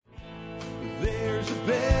There's a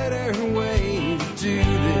better way to do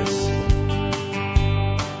this.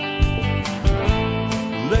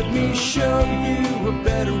 Let me show you a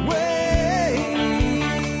better way.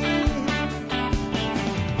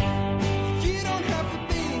 You don't have to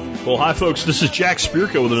be. Well, hi, folks. This is Jack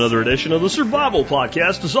Spirko with another edition of the Survival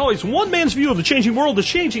Podcast. As always, one man's view of the changing world, the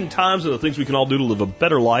changing times, and the things we can all do to live a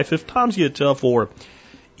better life if times get tough or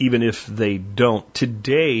even if they don't.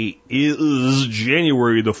 Today is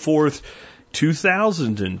January the 4th,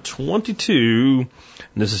 2022, and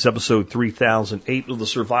this is episode 3008 of the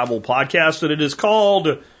Survival Podcast, and it is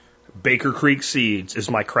called Baker Creek Seeds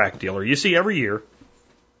is my crack dealer. You see, every year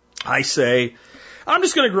I say, I'm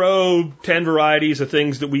just going to grow 10 varieties of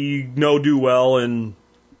things that we know do well and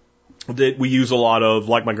that we use a lot of,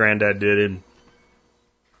 like my granddad did, and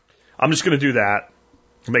I'm just going to do that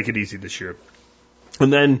and make it easy this year.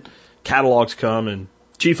 And then catalogs come, and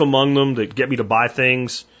chief among them that get me to buy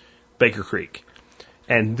things, Baker Creek.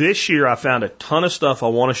 And this year I found a ton of stuff I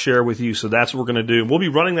want to share with you, so that's what we're going to do. We'll be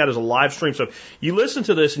running that as a live stream. So if you listen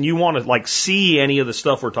to this and you want to see any of the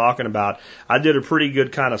stuff we're talking about, I did a pretty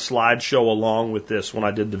good kind of slideshow along with this when I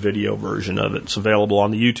did the video version of it. It's available on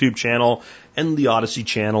the YouTube channel and the Odyssey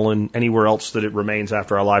channel and anywhere else that it remains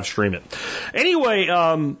after I live stream it.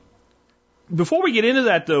 Anyway, before we get into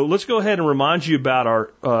that, though, let's go ahead and remind you about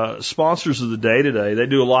our sponsors of the day today. They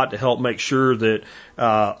do a lot to help make sure that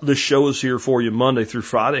this show is here for you Monday through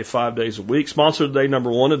Friday, 5 days a week. Sponsor today,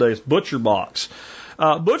 number one today, is Butcher Box.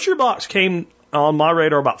 Butcher Box came on my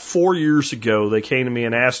radar about 4 years ago. They came to me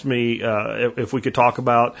and asked me if we could talk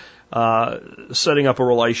about setting up a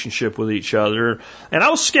relationship with each other. And I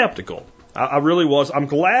was skeptical. I really was. I'm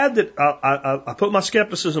glad that I put my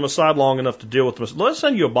skepticism aside long enough to deal with them. Let's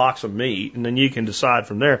send you a box of meat, and then you can decide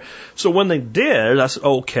from there. So when they did, I said,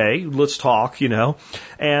 okay, let's talk,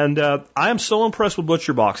 And I am so impressed with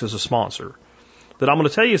Butcher Box as a sponsor that I'm going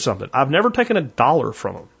to tell you something. I've never taken $1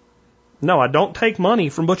 from them. No, I don't take money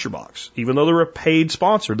from Butcher Box, even though they're a paid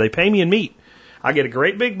sponsor. They pay me in meat. I get a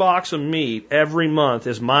great big box of meat every month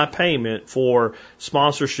as my payment for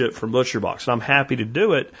sponsorship from Butcher Box. And I'm happy to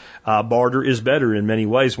do it. Barter is better in many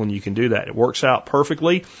ways when you can do that. It works out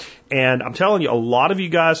perfectly. And I'm telling you, a lot of you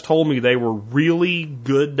guys told me they were really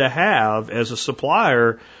good to have as a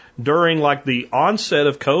supplier during like the onset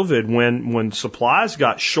of COVID when supplies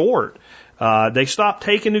got short. They stopped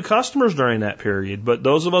taking new customers during that period, but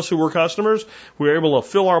those of us who were customers, we were able to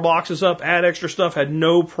fill our boxes up, add extra stuff, had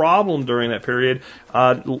no problem during that period,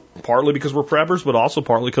 partly because we're preppers, but also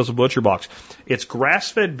partly because of Butcher Box. It's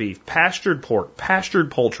grass-fed beef, pastured pork, pastured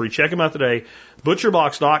poultry. Check them out today,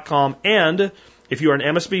 butcherbox.com, and if you are an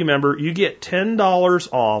MSB member, you get $10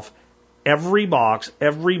 off every box,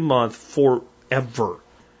 every month, forever.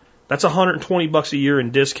 That's $120 a year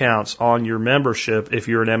in discounts on your membership if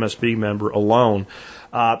you're an MSB member alone.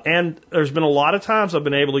 And there's been a lot of times I've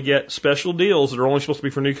been able to get special deals that are only supposed to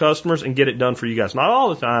be for new customers and get it done for you guys. Not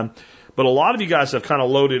all the time, but a lot of you guys have kind of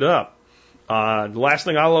loaded up. The last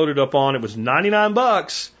thing I loaded up on, it was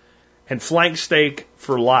 $99 and flank steak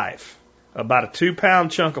for life. About a 2-pound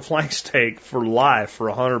chunk of flank steak for life for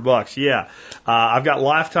 $100. Yeah. I've got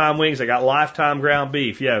lifetime wings. I got lifetime ground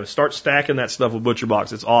beef. Yeah. Start stacking that stuff with Butcher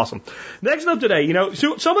Box. It's awesome. Next up today,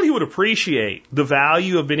 somebody who would appreciate the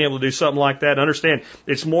value of being able to do something like that. Understand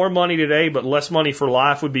it's more money today, but less money for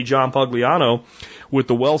life would be John Pugliano with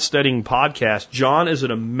the Wealth Steading Podcast. John is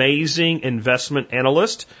an amazing investment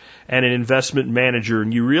analyst and an investment manager.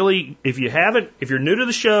 And you really, if you're new to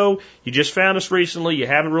the show, you just found us recently, you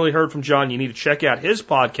haven't really heard from John, you need to check out his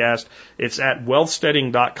podcast. It's at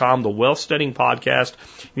wealthsteading.com, the Wealth Steading Podcast.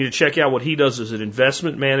 You need to check out what he does as an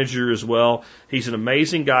investment manager as well. He's an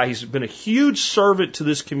amazing guy. He's been a huge servant to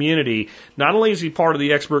this community. Not only is he part of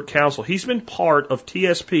the expert council, he's been part of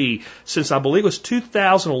TSP since I believe it was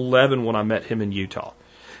 2011 when I met him in Utah.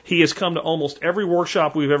 He has come to almost every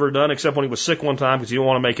workshop we've ever done, except when he was sick one time because he didn't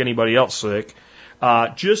want to make anybody else sick.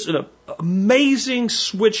 Just an amazing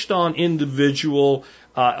switched-on individual,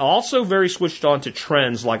 also very switched on to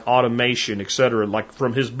trends like automation, et cetera. Like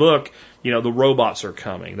from his book, the robots are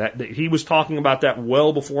coming. That he was talking about that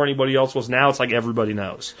well before anybody else was. Now it's like everybody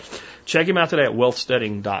knows. Check him out today at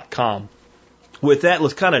wealthsteading.com. With that,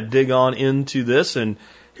 let's kind of dig on into this, and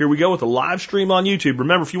here we go with a live stream on YouTube.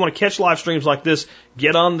 Remember, if you want to catch live streams like this,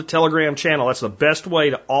 get on the Telegram channel. That's the best way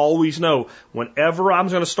to always know. Whenever I'm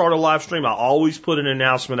going to start a live stream, I always put an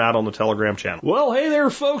announcement out on the Telegram channel. Well, hey there,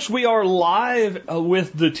 folks. We are live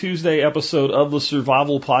with the Tuesday episode of the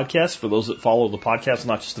Survival Podcast. For those that follow the podcast,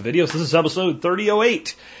 not just the videos, this is episode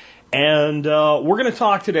 3008. And we're going to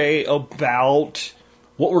talk today about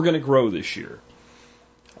what we're going to grow this year.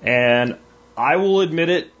 And I will admit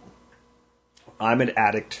it, I'm an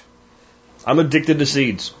addict. I'm addicted to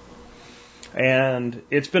seeds. And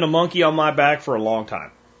it's been a monkey on my back for a long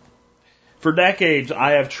time. For decades,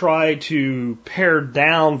 I have tried to pare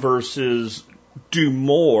down versus do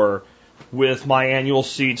more with my annual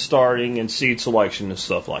seed starting and seed selection and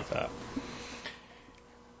stuff like that.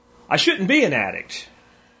 I shouldn't be an addict,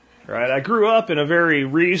 right? I grew up in a very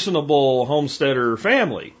reasonable homesteader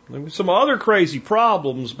family. There were some other crazy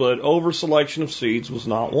problems, but over-selection of seeds was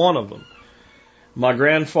not one of them. My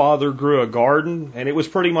grandfather grew a garden, and it was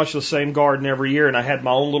pretty much the same garden every year, and I had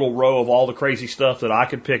my own little row of all the crazy stuff that I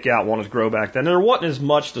could pick out, wanted to grow back then. There wasn't as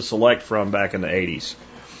much to select from back in the 80s.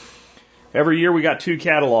 Every year we got 2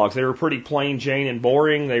 catalogs. They were pretty plain Jane and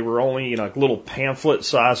boring. They were only, little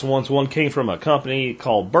pamphlet-sized ones. One came from a company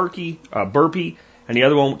called Burpee, and the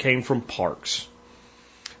other one came from Parks.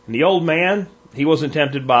 And the old man, he wasn't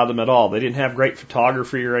tempted by them at all. They didn't have great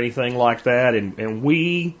photography or anything like that, and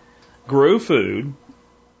we grew food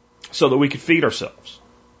so that we could feed ourselves.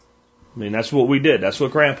 I mean, that's what we did. That's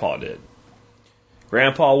what Grandpa did.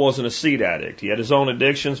 Grandpa wasn't a seed addict. He had his own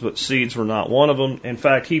addictions, but seeds were not one of them. In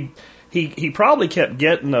fact, he probably kept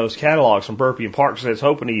getting those catalogs from Burpee and Parks. I was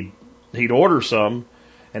hoping he'd order some,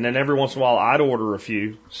 and then every once in a while I'd order a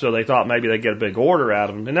few, so they thought maybe they'd get a big order out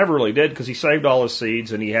of him. They never really did, because he saved all his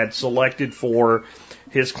seeds, and he had selected for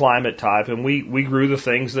his climate type, and we grew the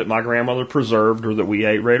things that my grandmother preserved or that we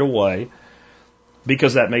ate right away,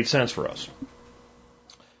 because that made sense for us.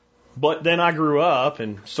 But then I grew up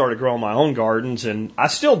and started growing my own gardens, and I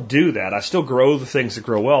still do that. I still grow the things that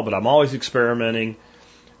grow well, but I'm always experimenting.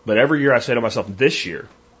 But every year I say to myself, this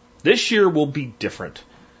year will be different.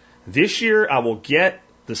 This year I will get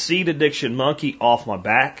the seed addiction monkey off my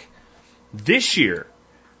back. This year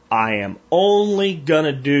I am only going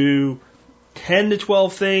to do 10 to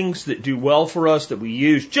 12 things that do well for us that we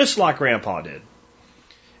use, just like Grandpa did.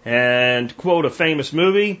 And quote a famous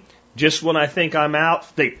movie, just when I think I'm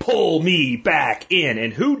out, they pull me back in.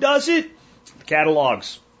 And who does it? The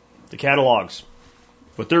catalogs. The catalogs.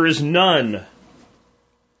 But there is none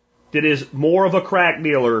that is more of a crack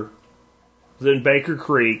dealer than Baker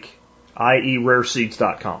Creek, i.e.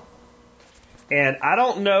 rareseeds.com. And I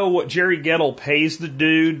don't know what Jerry Gettle pays the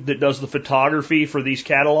dude that does the photography for these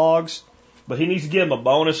catalogs, but he needs to give him a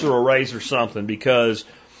bonus or a raise or something, because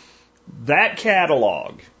that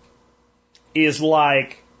catalog is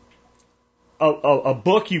like a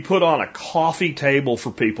book you put on a coffee table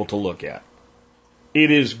for people to look at.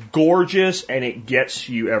 It is gorgeous, and it gets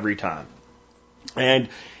you every time. And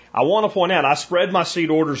I want to point out, I spread my seed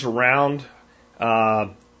orders around.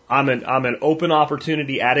 I'm an open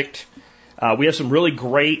opportunity addict. We have some really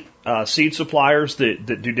great seed suppliers that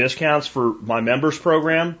do discounts for my members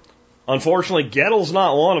program. Unfortunately, Gettle's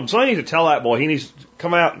not one of them. So I need to tell that boy he needs to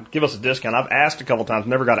come out and give us a discount. I've asked a couple times,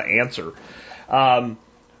 never got an answer.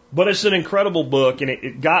 But it's an incredible book, and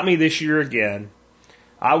it got me this year again.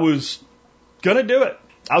 I was going to do it.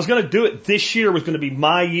 I was going to do it. This year was going to be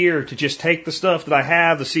my year to just take the stuff that I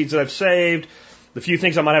have, the seeds that I've saved, the few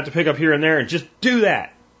things I might have to pick up here and there, and just do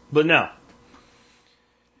that. But no.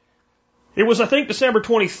 It was, I think, December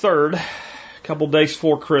 23rd, a couple days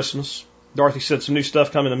before Christmas. Dorothy said, some new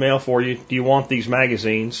stuff come in the mail for you. Do you want these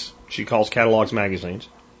magazines? She calls catalogs magazines.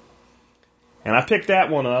 And I picked that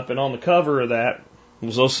one up, and on the cover of that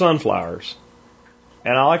was those sunflowers.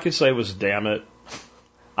 And all I could say was, damn it,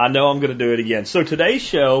 I know I'm going to do it again. So today's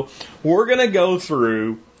show, we're going to go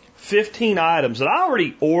through 15 items that I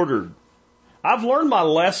already ordered. I've learned my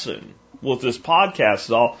lesson with this podcast.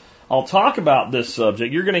 So I'll talk about this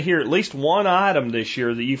subject. You're going to hear at least one item this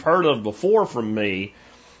year that you've heard of before from me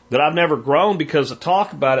that I've never grown, because I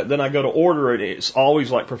talk about it, then I go to order it. It's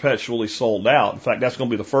always like perpetually sold out. In fact, that's going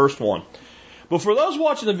to be the first one. But for those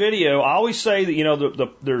watching the video, I always say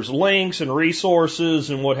that, there's links and resources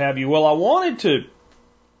and what have you. Well, I wanted to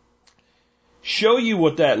show you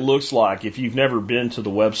what that looks like if you've never been to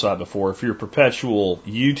the website before, if you're a perpetual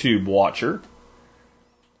YouTube watcher.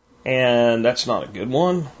 And that's not a good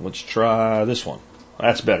one. Let's try this one.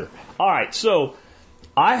 That's better. All right, so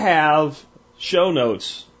I have show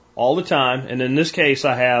notes all the time, and in this case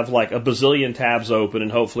I have like a bazillion tabs open,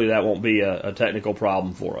 and hopefully that won't be a technical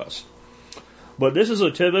problem for us. But this is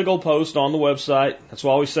a typical post on the website. That's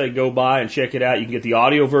why I always say go by and check it out. You can get the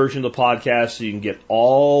audio version of the podcast, so you can get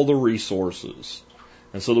all the resources.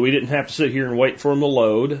 And so that we didn't have to sit here and wait for them to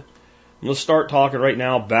load, I'm going to start talking right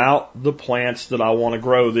now about the plants that I want to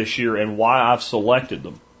grow this year and why I've selected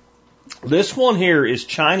them. This one here is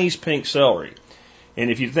Chinese pink celery. And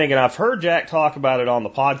if you're thinking, I've heard Jack talk about it on the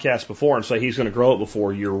podcast before and say he's going to grow it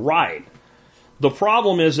before, you're right. The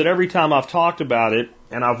problem is that every time I've talked about it,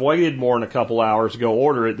 and I've waited more than a couple hours to go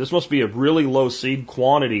order it, this must be a really low seed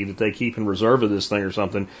quantity that they keep in reserve of this thing or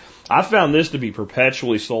something. I found this to be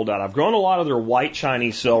perpetually sold out. I've grown a lot of their white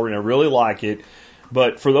Chinese celery, and I really like it.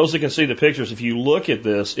 But for those that can see the pictures, if you look at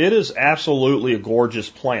this, it is absolutely a gorgeous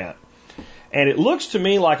plant. And it looks to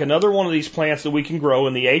me like another one of these plants that we can grow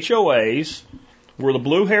in the HOAs, where the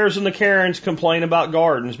blue hares and the Karens complain about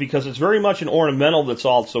gardens, because it's very much an ornamental that's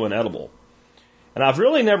also an edible. And I've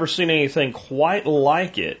really never seen anything quite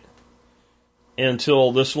like it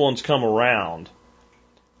until this one's come around.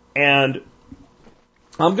 And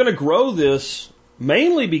I'm going to grow this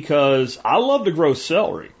mainly because I love to grow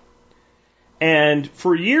celery. And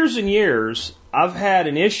for years and years, I've had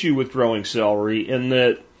an issue with growing celery in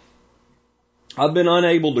that I've been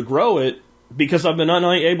unable to grow it because I've been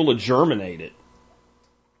unable to germinate it.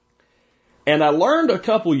 And I learned a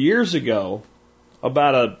couple years ago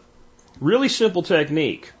about a really simple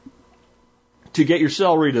technique to get your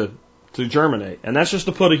celery to germinate. And that's just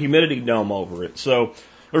to put a humidity dome over it. So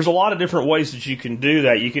there's a lot of different ways that you can do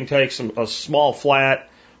that. You can take a small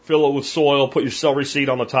flat, fill it with soil, put your celery seed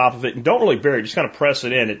on the top of it, and don't really bury it, just kind of press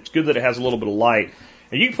it in. It's good that it has a little bit of light.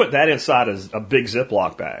 And you can put that inside a big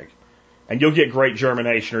Ziploc bag, and you'll get great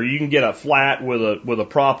germination. Or you can get a flat with a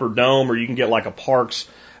proper dome, or you can get like a Parks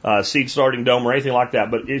seed starting dome or anything like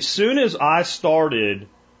that. But as soon as I started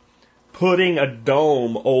putting a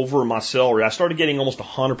dome over my celery, I started getting almost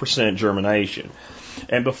 100% germination.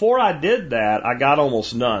 And before I did that, I got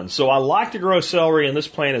almost none. So I like to grow celery, and this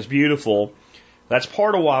plant is beautiful. That's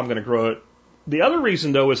part of why I'm going to grow it. The other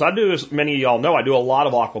reason, though, is I do, as many of y'all know, I do a lot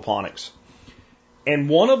of aquaponics. And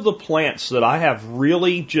one of the plants that I have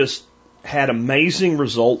really just had amazing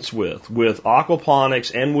results with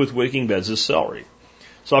aquaponics and with wicking beds, is celery.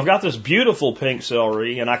 So I've got this beautiful pink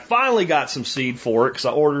celery, and I finally got some seed for it because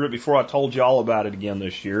I ordered it before I told you all about it again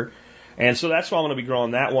this year. And so that's why I'm going to be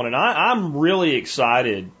growing that one. And I'm really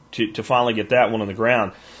excited to finally get that one on the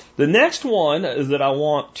ground. The next one that I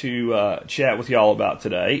want to chat with y'all about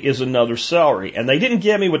today is another celery. And they didn't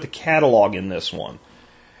get me with the catalog in this one.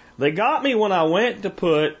 They got me when I went to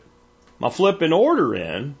put my flipping order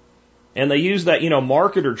in, and they used that,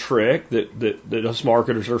 marketer trick that us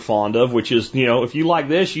marketers are fond of, which is, if you like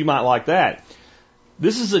this, you might like that.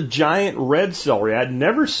 This is a giant red celery. I'd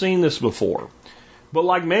never seen this before. But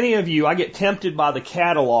like many of you, I get tempted by the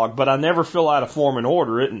catalog, but I never fill out a form and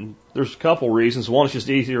order it. And there's a couple reasons. One, it's just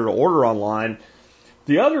easier to order online.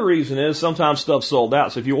 The other reason is sometimes stuff's sold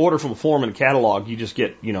out. So if you order from a form and a catalog, you just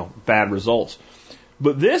get, bad results.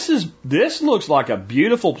 But this looks like a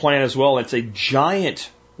beautiful plant as well. It's a giant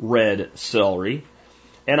red celery,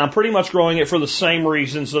 and I'm pretty much growing it for the same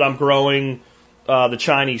reasons that I'm growing the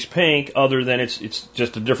Chinese pink, other than it's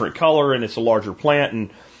just a different color and it's a larger plant. And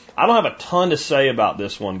I don't have a ton to say about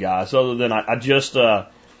this one, guys, other than I just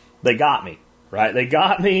they got me, right? They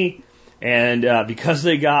got me, and because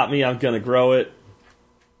they got me, I'm going to grow it.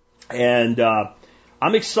 And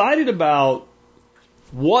I'm excited about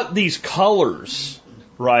what these colors,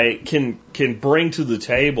 right, can bring to the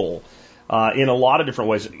table. In a lot of different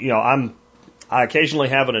ways. I occasionally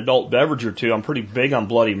have an adult beverage or two. I'm pretty big on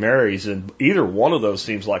Bloody Marys, and either one of those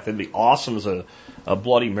seems like they'd be awesome as a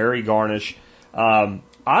Bloody Mary garnish. I'm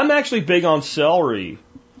actually big on celery,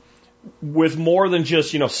 with more than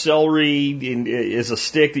just, celery is a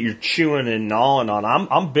stick that you're chewing and gnawing on.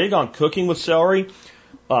 I'm big on cooking with celery.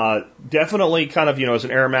 Definitely kind of, as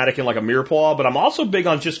an aromatic in like a mirepoix, but I'm also big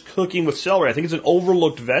on just cooking with celery. I think it's an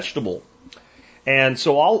overlooked vegetable. And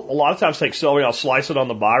so I'll a lot of times take celery, I'll slice it on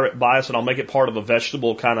the bias, and I'll make it part of a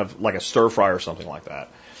vegetable, kind of like a stir fry or something like that.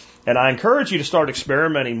 And I encourage you to start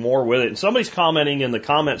experimenting more with it. And somebody's commenting in the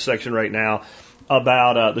comment section right now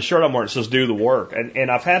about the shirt I'm wearing. It says "Do the work," and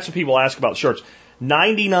I've had some people ask about the shirts.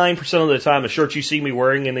 99% of the time, the shirts you see me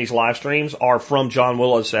wearing in these live streams are from John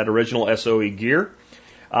Willis at Original SOE Gear.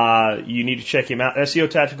 You need to check him out. SEO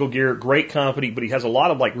Tactical Gear, great company, but he has a lot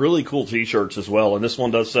of really cool t-shirts as well. And this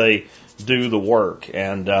one does say, "Do the work."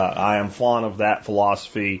 And, I am fond of that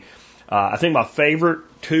philosophy. I think my favorite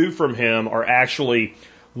two from him are actually,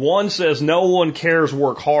 one says, "No one cares,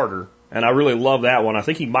 work harder." And I really love that one. I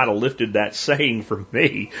think he might have lifted that saying from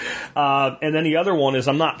me. And then the other one is,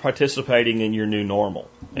 "I'm not participating in your new normal."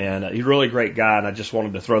 And he's a really great guy, and I just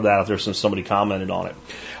wanted to throw that out there since somebody commented on it.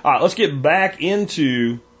 All right, let's get back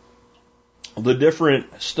into the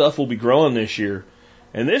different stuff we'll be growing this year.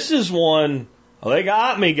 And this is one, they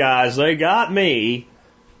got me, guys. They got me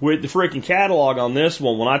with the freaking catalog on this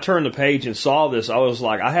one. When I turned the page and saw this, I was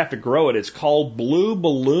like, I have to grow it. It's called Blue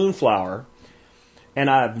Balloon Flower. And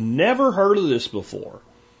I've never heard of this before.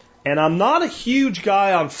 And I'm not a huge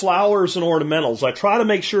guy on flowers and ornamentals. I try to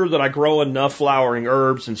make sure that I grow enough flowering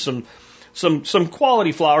herbs and some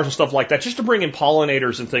quality flowers and stuff like that, just to bring in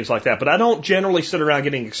pollinators and things like that. But I don't generally sit around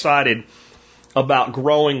getting excited about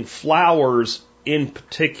growing flowers in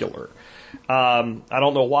particular. I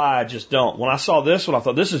don't know why, I just don't. When I saw this one, I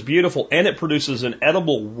thought, this is beautiful, and it produces an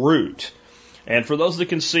edible root. And for those that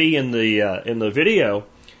can see in the video,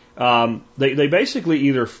 they basically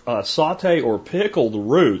either saute or pickle the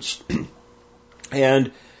roots.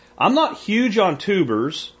 And I'm not huge on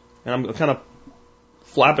tubers, and I'm kind of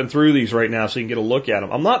flapping through these right now so you can get a look at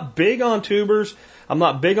them. I'm not big on tubers. I'm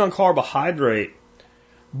not big on carbohydrate.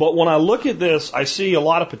 But when I look at this, I see a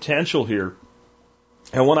lot of potential here.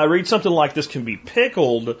 And when I read something like this can be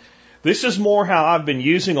pickled, this is more how I've been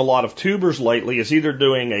using a lot of tubers lately, is either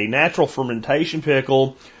doing a natural fermentation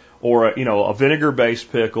pickle or a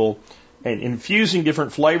vinegar-based pickle and infusing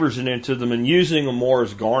different flavors into them and using them more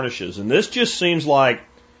as garnishes. And this just seems like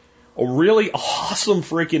a really awesome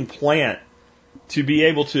freaking plant to be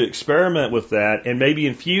able to experiment with that and maybe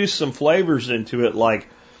infuse some flavors into it. Like,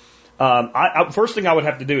 first thing I would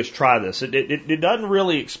have to do is try this. It doesn't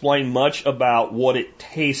really explain much about what it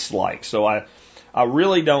tastes like, so I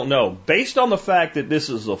really don't know. Based on the fact that this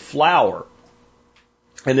is a flower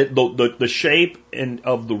and the shape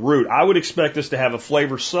of the root, I would expect this to have a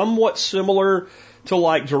flavor somewhat similar to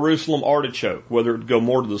like Jerusalem artichoke. Whether it would go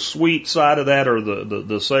more to the sweet side of that or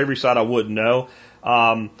the savory side, I wouldn't know.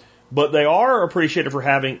 But they are appreciated for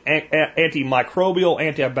having antimicrobial,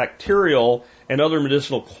 antibacterial, and other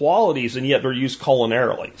medicinal qualities, and yet they're used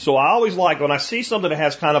culinarily. So I always like when I see something that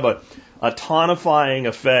has kind of a tonifying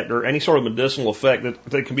effect or any sort of medicinal effect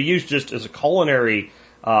that can be used just as a culinary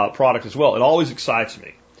product as well. It always excites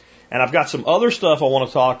me. And I've got some other stuff I want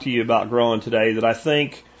to talk to you about growing today that I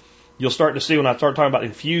think you'll start to see when I start talking about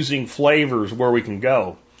infusing flavors, where we can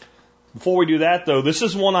go. Before we do that, though, this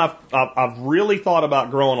is one I've really thought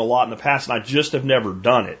about growing a lot in the past, and I just have never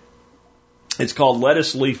done it. It's called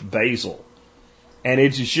lettuce leaf basil. And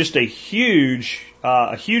it's just a huge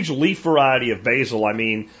leaf variety of basil. I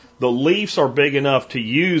mean, the leaves are big enough to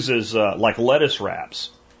use as like lettuce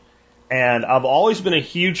wraps. And I've always been a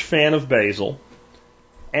huge fan of basil.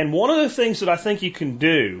 And one of the things that I think you can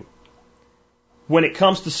do when it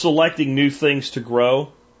comes to selecting new things to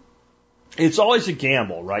grow, it's always a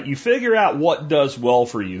gamble, right? You figure out what does well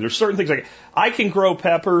for you. There's certain things like, I can grow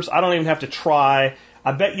peppers. I don't even have to try.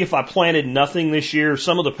 I bet you if I planted nothing this year,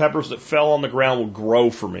 some of the peppers that fell on the ground will grow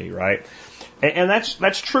for me, right? And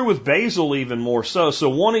that's true with basil even more so. So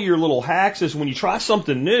one of your little hacks is when you try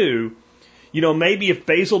something new, maybe if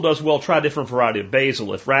basil does well, try a different variety of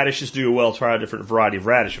basil. If radishes do well, try a different variety of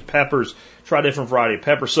radish. If peppers, try a different variety of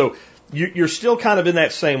peppers. So you're still kind of in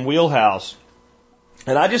that same wheelhouse.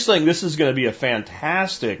 And I just think this is going to be a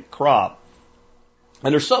fantastic crop.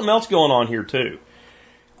 And there's something else going on here too.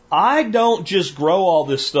 I don't just grow all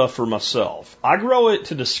this stuff for myself. I grow it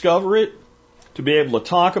to discover it, to be able to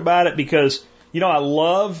talk about it, because, I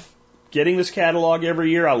love getting this catalog every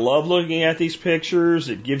year. I love looking at these pictures.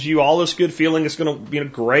 It gives you all this good feeling. It's going to be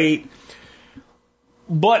great.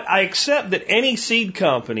 But I accept that any seed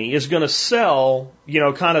company is going to sell,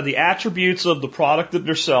 kind of the attributes of the product that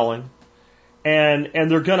they're selling. And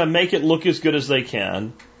they're going to make it look as good as they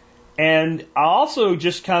can. And I also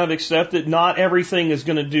just kind of accept that not everything is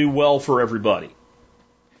going to do well for everybody.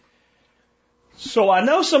 So I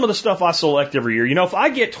know some of the stuff I select every year. If I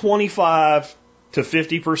get 25 to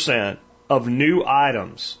 50% of new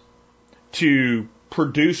items to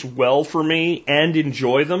produce well for me and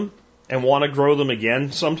enjoy them and want to grow them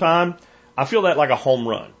again sometime, I feel that like a home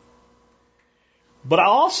run. But I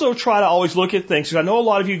also try to always look at things, because I know a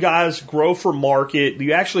lot of you guys grow for market.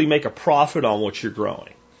 You actually make a profit on what you're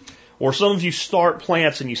growing. Or some of you start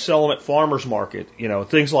plants and you sell them at farmers market,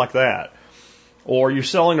 things like that. Or you're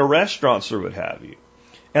selling to restaurants or what have you.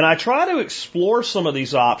 And I try to explore some of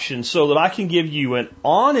these options so that I can give you an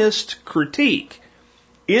honest critique.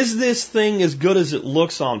 Is this thing as good as it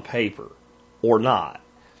looks on paper or not?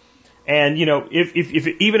 And,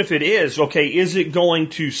 even if it is, okay, is it going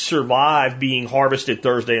to survive being harvested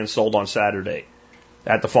Thursday and sold on Saturday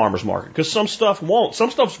at the farmer's market? Because some stuff won't. Some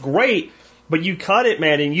stuff's great, but you cut it,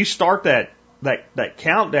 man, and you start that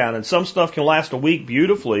countdown, and some stuff can last a week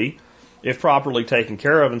beautifully if properly taken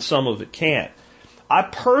care of, and some of it can't. I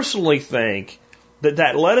personally think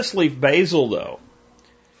that lettuce leaf basil, though,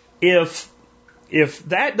 if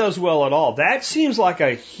that does well at all, that seems like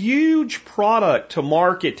a huge product to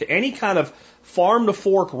market to any kind of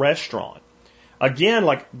farm-to-fork restaurant. Again,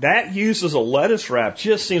 like that used as a lettuce wrap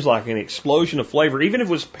just seems like an explosion of flavor. Even if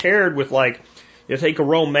it was paired with like You take a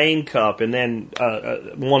romaine cup and then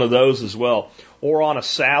one of those as well. Or on a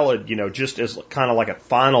salad, just as kind of like a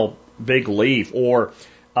final big leaf. Or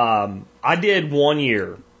I did one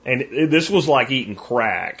year, and this was like eating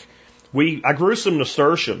crack. I grew some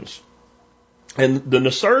nasturtiums, and the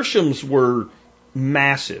nasturtiums were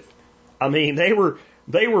massive. I mean, they were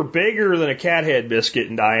bigger than a cat head biscuit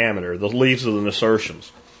in diameter, the leaves of the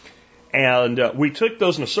nasturtiums. And we took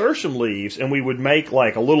those nasturtium leaves and we would make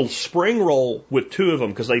like a little spring roll with two of them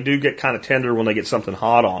because they do get kind of tender when they get something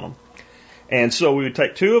hot on them. And so we would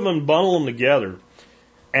take two of them, bundle them together.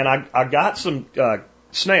 And I got some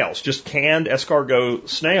snails, just canned escargot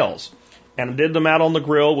snails. And I did them out on the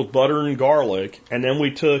grill with butter and garlic. And then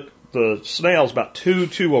we took the snails, about 2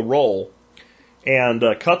 to a roll, and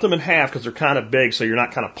cut them in half because they're kind of big so you're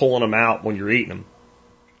not kind of pulling them out when you're eating them.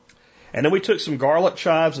 And then we took some garlic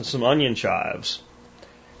chives and some onion chives,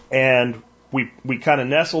 and we kind of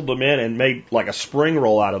nestled them in and made like a spring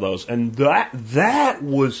roll out of those. And that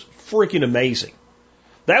was freaking amazing.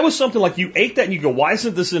 That was something like you ate that and you go, why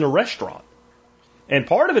isn't this in a restaurant? And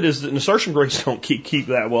part of it is that nasturtium grains don't keep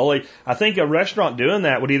that well. I think a restaurant doing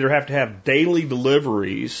that would either have to have daily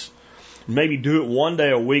deliveries, maybe do it one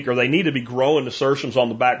day a week, or they need to be growing nasturtiums on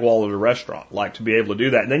the back wall of the restaurant, like to be able to do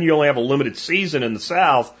that. And then you only have a limited season in the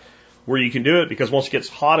South where you can do it because once it gets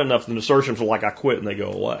hot enough, the nasturtiums are like, I quit, and they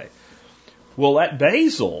go away. Well,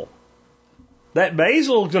 basil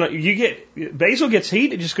basil gets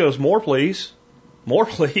heat, it just goes, more please,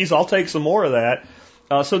 I'll take some more of that.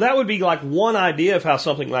 So that would be like one idea of how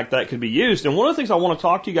something like that could be used. And one of the things I want to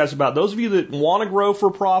talk to you guys about, those of you that want to grow for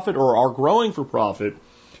profit or are growing for profit,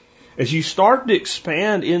 as you start to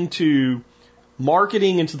expand into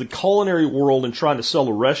marketing into the culinary world and trying to sell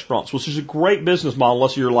to restaurants, which is a great business model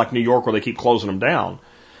unless you're like New York where they keep closing them down,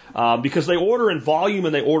 because they order in volume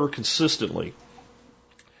and they order consistently.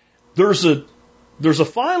 There's a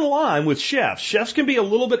fine line with chefs. Chefs can be a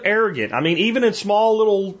little bit arrogant. I mean, even in small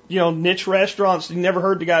little, niche restaurants, you never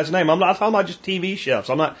heard the guy's name. I'm not talking about just TV chefs.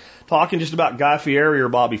 I'm not talking just about Guy Fieri or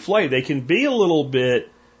Bobby Flay. They can be a little bit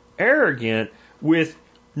arrogant with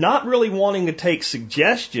not really wanting to take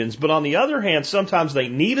suggestions, but on the other hand, sometimes they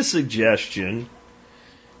need a suggestion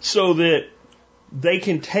so that they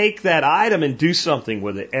can take that item and do something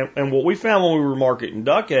with it. And what we found when we were marketing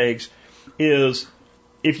duck eggs is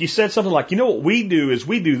if you said something like, what we do is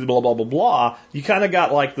we do the blah, blah, blah, blah, you kind of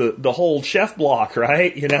got like the whole chef block,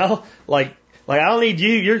 right? Like I don't need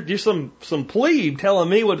you. You're some plebe telling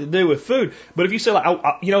me what to do with food. But if you say, like,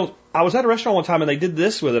 I was at a restaurant one time and they did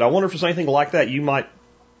this with it. I wonder if there's anything like that you might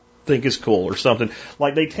think is cool or something.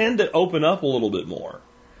 Like they tend to open up a little bit more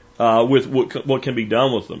with what can be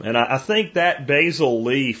done with them. And I think that basil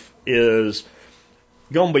leaf is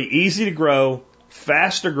going to be easy to grow,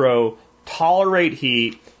 fast to grow, tolerate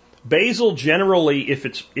heat. Basil generally,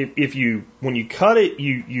 when you cut it,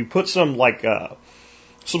 you put some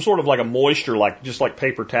sort of like a moisture, just like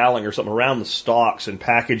paper toweling or something around the stalks and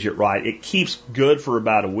package it right. It keeps good for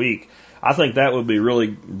about a week. I think that would be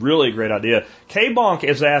really, really a great idea. K-Bonk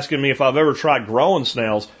is asking me if I've ever tried growing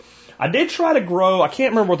snails. I did try to grow, I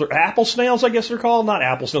can't remember what they're, apple snails, I guess they're called. Not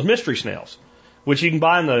apple snails, mystery snails, which you can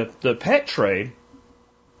buy in the pet trade.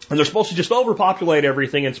 And they're supposed to just overpopulate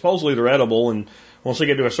everything, and supposedly they're edible, and once they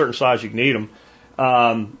get to a certain size, you can eat them.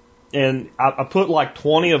 And I put like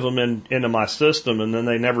 20 of them into my system, and then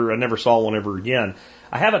I never saw one ever again.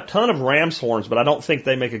 I have a ton of ram's horns, but I don't think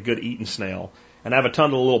they make a good eating snail. And I have a ton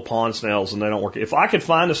of little pond snails, and they don't work. If I could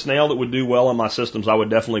find a snail that would do well in my systems, I would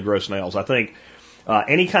definitely grow snails. I think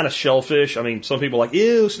any kind of shellfish, I mean, some people are like,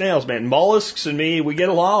 ew, snails, man. Mollusks and me, we get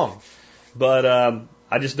along. But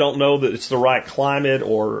I just don't know that it's the right climate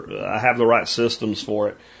or I have the right systems for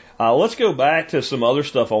it. Let's go back to some other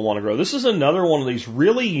stuff I want to grow. This is another one of these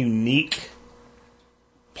really unique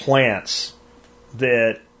plants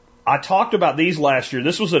that I talked about these last year.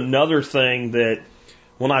 This was another thing that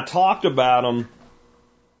when I talked about them,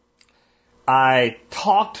 I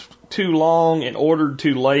talked too long and ordered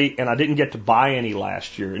too late, and I didn't get to buy any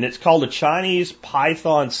last year. And it's called a Chinese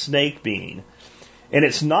python snake bean. And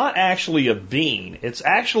it's not actually a bean. It's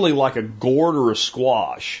actually like a gourd or a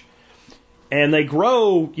squash. And they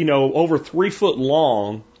grow, over 3 foot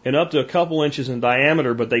long and up to a couple inches in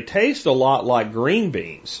diameter, but they taste a lot like green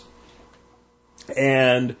beans.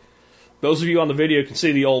 And those of you on the video can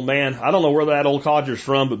see the old man. I don't know where that old codger's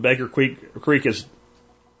from, but Baker Creek has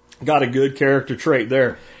got a good character trait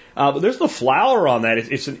there. But there's the flower on that.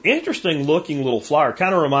 It's an interesting looking little flower. It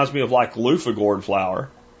kind of reminds me of like loofah gourd flower.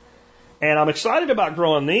 And I'm excited about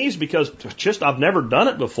growing these because I've never done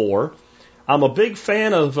it before. I'm a big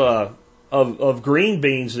fan of of green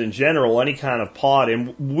beans in general, any kind of pod.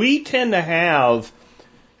 And we tend to have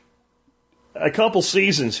a couple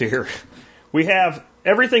seasons here. We have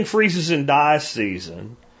everything freezes and dies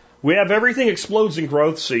season. We have everything explodes in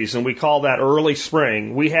growth season. We call that early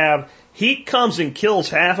spring. We have heat comes and kills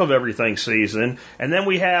half of everything season. And then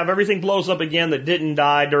we have everything blows up again that didn't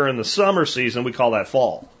die during the summer season. We call that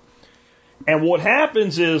fall. And what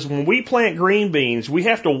happens is when we plant green beans, we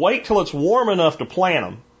have to wait till it's warm enough to plant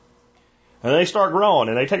them. And they start growing,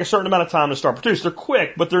 and they take a certain amount of time to start producing. They're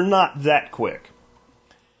quick, but they're not that quick.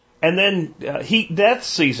 And then heat death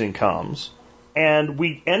season comes, and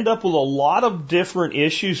we end up with a lot of different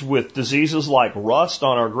issues with diseases like rust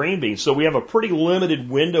on our green beans. So we have a pretty limited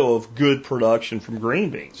window of good production from green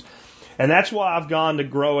beans. And that's why I've gone to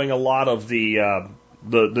growing a lot of the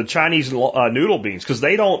Chinese noodle beans, because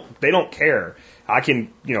they don't care. I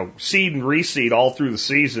can, seed and reseed all through the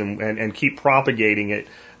season and keep propagating it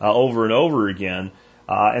over and over again.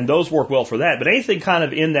 And those work well for that. But anything kind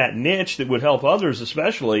of in that niche that would help others,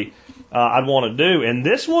 especially, I'd want to do. And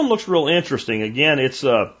this one looks real interesting. Again,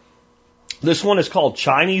 this one is called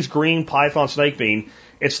Chinese green python snake bean.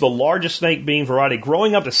 It's the largest snake bean variety,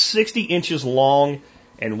 growing up to 60 inches long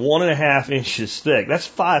and 1.5 inches thick. That's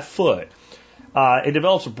 5 foot. It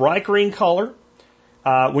develops a bright green color.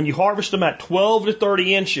 When you harvest them at 12 to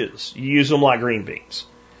 30 inches, you use them like green beans.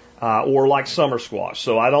 Or like summer squash.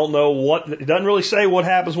 So I don't know it doesn't really say what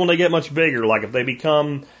happens when they get much bigger, like if they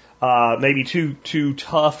become maybe too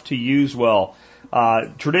tough to use well.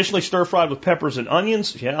 Traditionally stir-fried with peppers and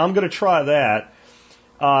onions. Yeah, I'm going to try that.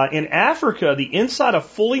 In Africa, the inside of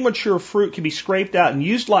fully mature fruit can be scraped out and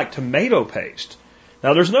used like tomato paste.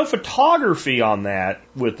 Now, there's no photography on that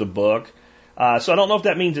with the book, so I don't know if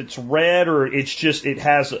that means it's red or it's just it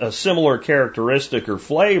has a similar characteristic or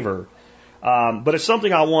flavor. But it's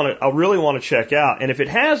something I really want to check out. And if it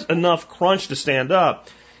has enough crunch to stand up,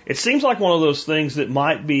 it seems like one of those things that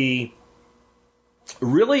might be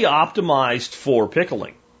really optimized for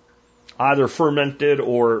pickling, either fermented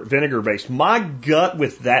or vinegar based. My gut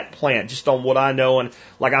with that plant, just on what I know, and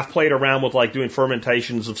like I've played around with like doing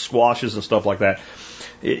fermentations of squashes and stuff like that,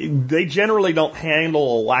 they generally don't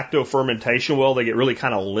handle a lacto fermentation well. They get really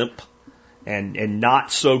kind of limp and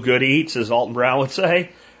not so good eats, as Alton Brown would say.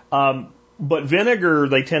 But vinegar,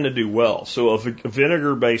 they tend to do well. So a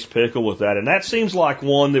vinegar-based pickle with that. And that seems like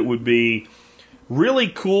one that would be really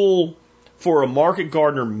cool for a market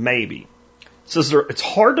gardener, maybe. It says it's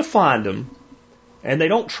hard to find them, and they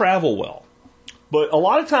don't travel well. But a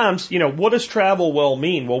lot of times, what does travel well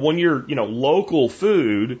mean? Well, when you're, local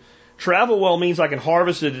food, travel well means I can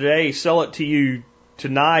harvest it today, sell it to you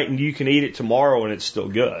tonight, and you can eat it tomorrow, and it's still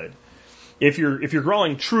good. If you're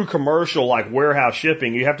growing true commercial, like warehouse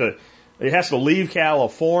shipping, it has to leave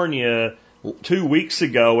California 2 weeks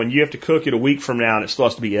ago, and you have to cook it a week from now, and it's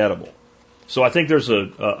supposed to be edible. So I think there's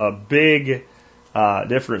a big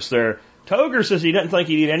difference there. Toger says he doesn't think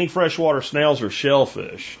he'd eat any freshwater snails or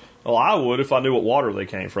shellfish. Well, I would if I knew what water they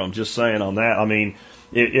came from, just saying on that. I mean,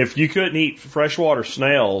 if you couldn't eat freshwater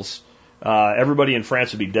snails, everybody in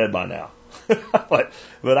France would be dead by now. but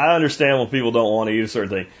I understand when people don't want to eat a certain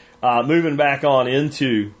thing. Moving back on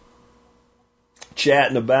into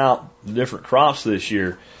chatting about the different crops this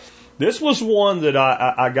year. This was one that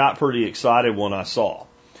I got pretty excited when I saw.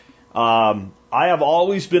 I have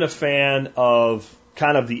always been a fan of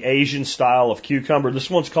kind of the Asian style of cucumber. This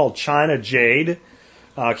one's called China Jade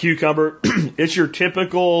cucumber. It's your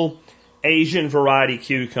typical Asian variety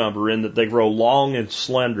cucumber in that they grow long and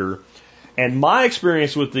slender. And my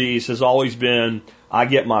experience with these has always been I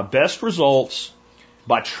get my best results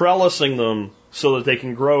by trellising them so that they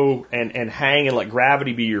can grow and hang and let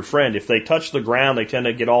gravity be your friend. If they touch the ground, they tend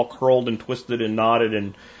to get all curled and twisted and knotted,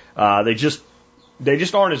 and they just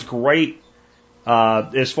aren't as great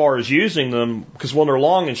as far as using them, because when they're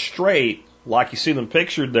long and straight, like you see them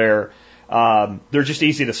pictured there, they're just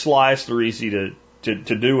easy to slice. They're easy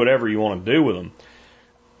to do whatever you want to do with them.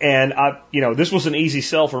 And this was an easy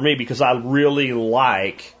sell for me because I really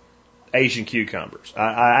like Asian cucumbers.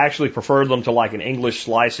 I actually prefer them to like an English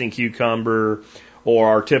slicing cucumber or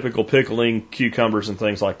our typical pickling cucumbers and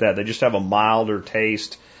things like that. They just have a milder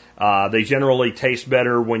taste. They generally taste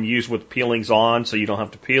better when used with peelings on, so you don't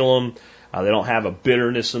have to peel them. They don't have a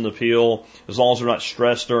bitterness in the peel. As long as they're not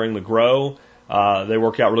stressed during the grow, they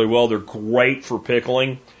work out really well. They're great for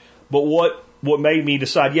pickling. But what made me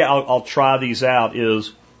decide, I'll try these out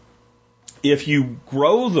is if you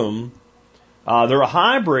grow them, they're a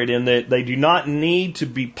hybrid in that they do not need to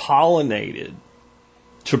be pollinated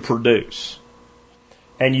to produce.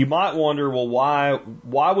 And you might wonder, well,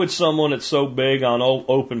 why would someone that's so big on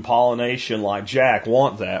open pollination like Jack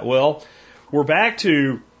want that? Well, we're back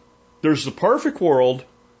to there's the perfect world,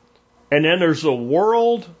 and then there's a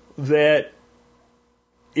world that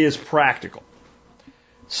is practical.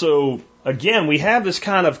 So again, we have this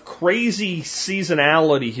kind of crazy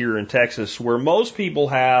seasonality here in Texas where most people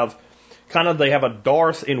have they have a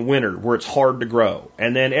dearth in winter where it's hard to grow,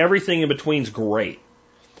 and then everything in between is great.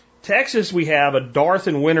 Texas, we have a dearth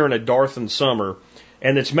in winter and a dearth in summer,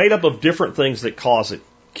 and it's made up of different things that cause it.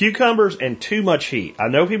 Cucumbers and too much heat. I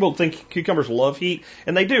know people think cucumbers love heat,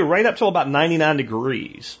 and they do, right up till about 99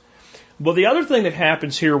 degrees. But the other thing that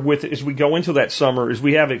happens here as we go into that summer is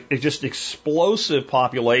we have just explosive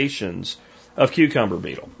populations of cucumber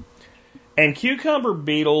beetle. And cucumber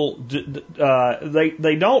beetle,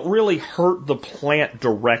 they don't really hurt the plant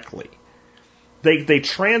directly. They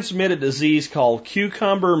transmit a disease called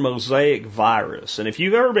cucumber mosaic virus. And if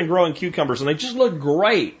you've ever been growing cucumbers and they just look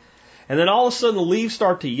great, and then all of a sudden the leaves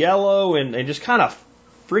start to yellow and just kind of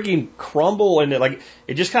freaking crumble, and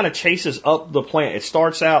it just kind of chases up the plant. It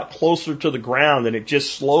starts out closer to the ground and it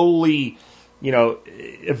just slowly,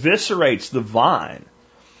 eviscerates the vine.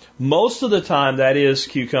 Most of the time that is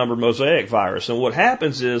cucumber mosaic virus. And what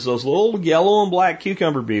happens is those little yellow and black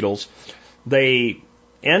cucumber beetles, they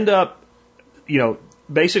end up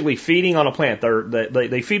basically feeding on a plant.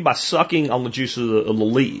 They feed by sucking on the juice of the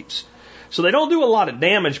leaves. So they don't do a lot of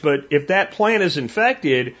damage, but if that plant is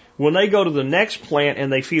infected, when they go to the next plant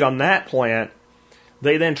and they feed on that plant,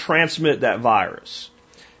 they then transmit that virus.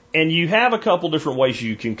 And you have a couple different ways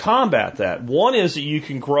you can combat that. One is that you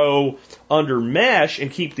can grow under mesh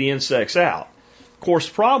and keep the insects out. Of course,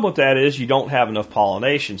 the problem with that is you don't have enough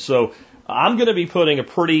pollination. So I'm going to be putting a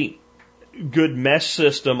pretty good mesh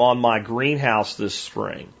system on my greenhouse this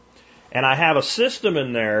spring. And I have a system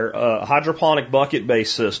in there, a hydroponic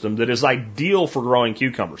bucket-based system that is ideal for growing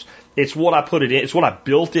cucumbers. It's what I put it in. It's what I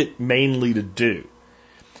built it mainly to do.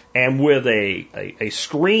 And with a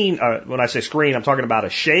screen, when I say screen, I'm talking about a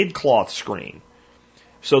shade cloth screen,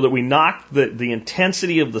 so that we knock the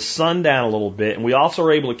intensity of the sun down a little bit, and we also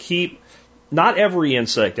are able to keep not every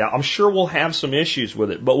insect out. I'm sure we'll have some issues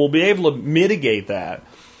with it, but we'll be able to mitigate that.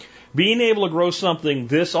 Being able to grow something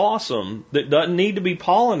this awesome that doesn't need to be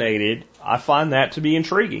pollinated, I find that to be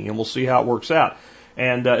intriguing, and we'll see how it works out.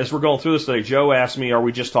 And as we're going through this today, Joe asked me, are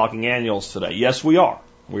we just talking annuals today? Yes, we are.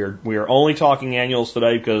 We are only talking annuals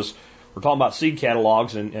today because we're talking about seed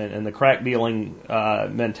catalogs and the crack dealing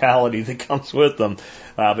mentality that comes with them.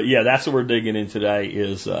 But yeah, that's what we're digging in today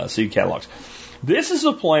is seed catalogs. This is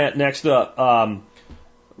a plant next up,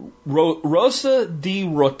 Rosa di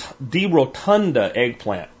Rotunda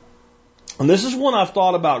eggplant. And this is one I've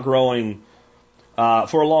thought about growing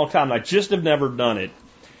for a long time. I just have never done it.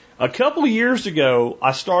 A couple of years ago,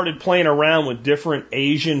 I started playing around with different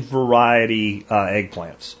Asian variety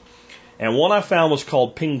eggplants. And one I found was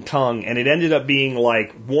called Ping Tung, and it ended up being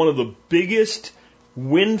like one of the biggest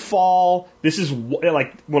windfall. This is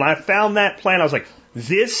like, when I found that plant, I was like,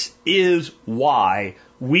 this is why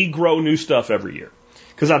we grow new stuff every year.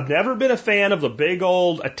 Because I've never been a fan of the big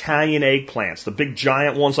old Italian eggplants, the big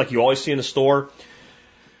giant ones like you always see in the store.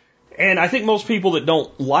 And I think most people that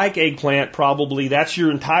don't like eggplant, probably that's your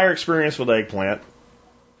entire experience with eggplant.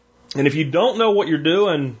 And if you don't know what you're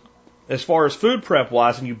doing as far as food prep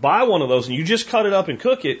wise, and you buy one of those and you just cut it up and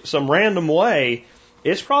cook it some random way,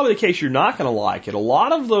 it's probably the case you're not going to like it. A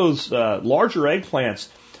lot of those larger eggplants,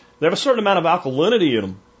 they have a certain amount of alkalinity in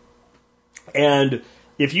them. And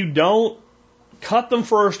if you don't cut them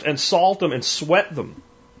first and salt them and sweat them,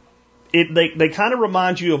 they kind of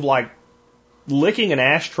remind you of like licking an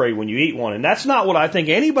ashtray when you eat one. And that's not what I think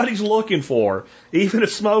anybody's looking for, even a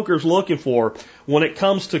smoker's looking for, when it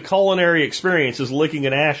comes to culinary experiences, licking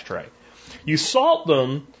an ashtray. You salt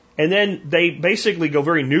them, and then they basically go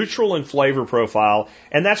very neutral in flavor profile,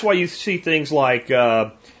 and that's why you see things like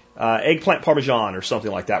eggplant parmesan or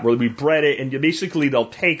something like that, where we bread it, and basically they'll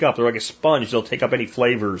take up, they're like a sponge, they'll take up any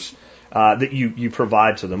flavors that you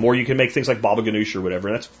provide to them. Or you can make things like baba ganoush or whatever,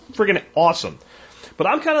 and that's friggin' awesome. But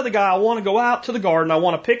I'm kind of the guy, I want to go out to the garden, I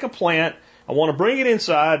want to pick a plant, I want to bring it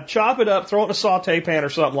inside, chop it up, throw it in a saute pan or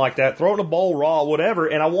something like that, throw it in a bowl raw, whatever,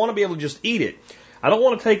 and I want to be able to just eat it. I don't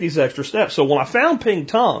want to take these extra steps. So when I found Ping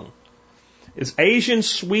Tung, it's Asian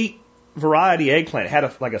sweet variety eggplant. It had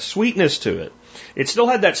a sweetness to it. It still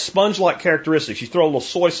had that sponge-like characteristics. You throw a little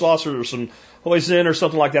soy sauce or some hoisin or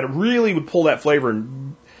something like that, it really would pull that flavor.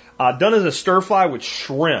 And done as a stir-fry with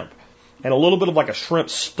shrimp and a little bit of like a shrimp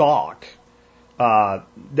stock.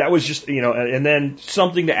 That was just, and then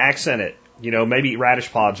something to accent it. Maybe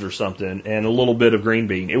radish pods or something and a little bit of green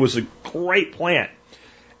bean. It was a great plant.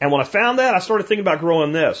 And when I found that, I started thinking about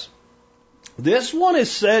growing this. This one is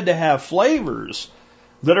said to have flavors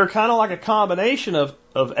that are kind of like a combination of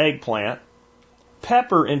eggplant,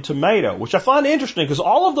 pepper, and tomato, which I find interesting because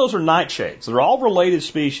all of those are nightshades. They're all related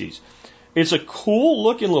species. It's a cool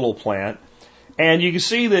looking little plant, and you can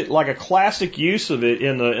see that like a classic use of it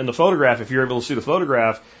in the photograph, if you're able to see the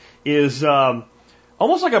photograph, is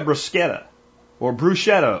almost like a bruschetta or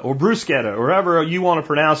bruschetta, or however you want to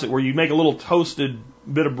pronounce it, where you make a little toasted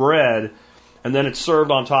bit of bread and then it's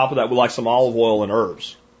served on top of that with like some olive oil and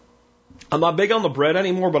herbs. I'm not big on the bread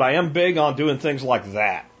anymore, but I am big on doing things like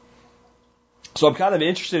that. So I'm kind of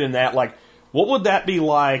interested in that. Like, what would that be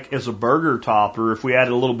like as a burger topper if we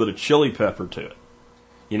added a little bit of chili pepper to it?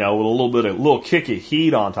 You know, with a little kick of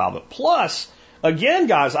heat on top of it. Plus, again,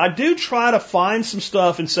 guys, I do try to find some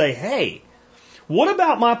stuff and say, hey, what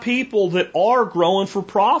about my people that are growing for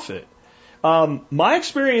profit? My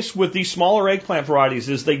experience with these smaller eggplant varieties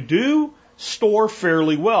is they do store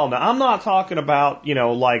fairly well. Now, I'm not talking about, you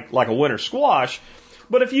know, like a winter squash,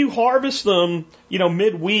 but if you harvest them, you know,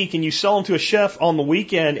 midweek and you sell them to a chef on the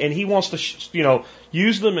weekend and he wants to,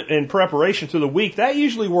 use them in preparation through the week, that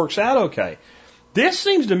usually works out okay. This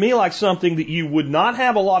seems to me like something that you would not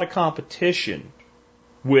have a lot of competition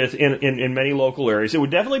with in many local areas. It would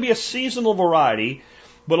definitely be a seasonal variety,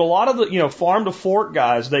 but a lot of the, farm to fork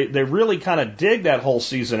guys, they really kind of dig that whole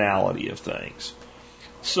seasonality of things.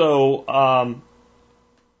 So,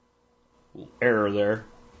 error there.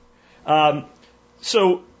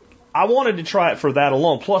 So I wanted to try it for that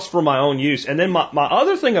alone, plus for my own use. And then my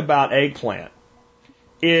other thing about eggplant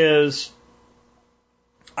is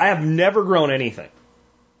I have never grown anything.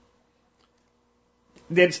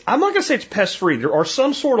 I'm not going to say it's pest free. There are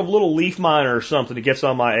some sort of little leaf miner or something that gets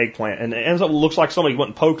on my eggplant and it ends up looks like somebody went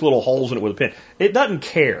and poked little holes in it with a pin. It doesn't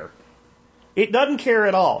care. It doesn't care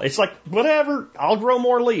at all. It's like, whatever, I'll grow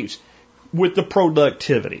more leaves with the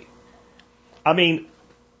productivity. I mean,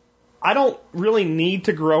 I don't really need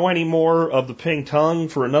to grow any more of the ping tongue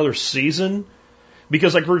for another season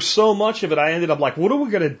because I grew so much of it, I ended up like, what are we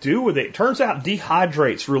going to do with it? It turns out it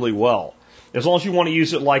dehydrates really well. As long as you want to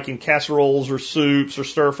use it like in casseroles or soups or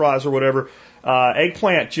stir fries or whatever.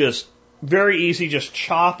 Eggplant, just very easy. Just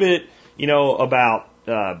chop it, about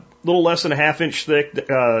little less than a half-inch thick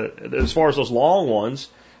as far as those long ones.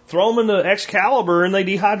 Throw them in the Excalibur and they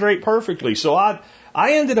dehydrate perfectly. So I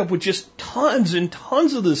ended up with just tons and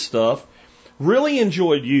tons of this stuff. Really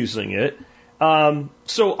enjoyed using it.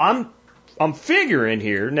 So I'm figuring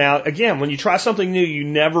here. Now, again, when you try something new, you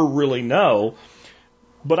never really know.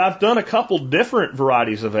 But I've done a couple different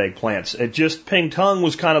varieties of eggplants. It just ping tongue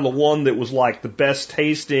was kind of the one that was like the best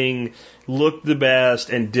tasting, looked the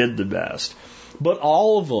best, and did the best. But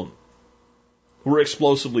all of them were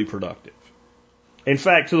explosively productive. In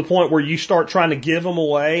fact, to the point where you start trying to give them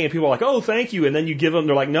away, and people are like, "Oh, thank you," and then you give them,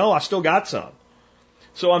 they're like, "No, I still got some."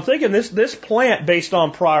 So I'm thinking this plant, based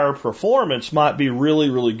on prior performance, might be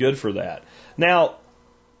really, really good for that. Now,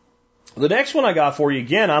 the next one I got for you,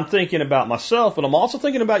 again, I'm thinking about myself, but I'm also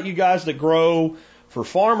thinking about you guys that grow for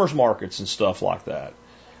farmers markets and stuff like that.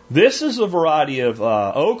 This is a variety of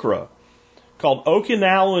okra called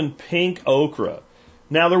Okinawan pink okra.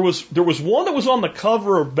 Now, there was one that was on the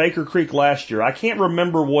cover of Baker Creek last year. I can't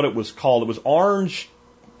remember what it was called. It was orange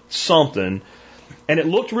something, and it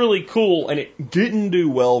looked really cool, and it didn't do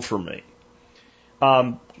well for me.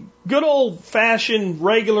 Good old-fashioned,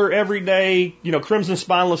 regular, everyday, crimson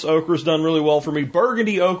spineless okra's done really well for me.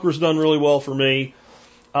 Burgundy okra's done really well for me.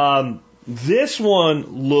 This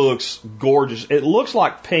one looks gorgeous. It looks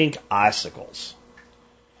like pink icicles.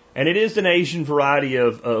 And it is an Asian variety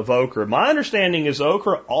of okra. My understanding is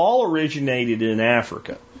okra all originated in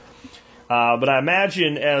Africa. But I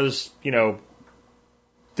imagine as,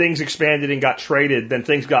 things expanded and got traded, then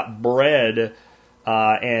things got bred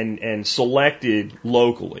and selected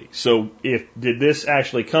locally. So did this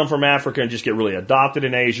actually come from Africa and just get really adopted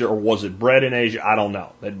in Asia, or was it bred in Asia? I don't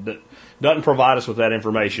know. That doesn't provide us with that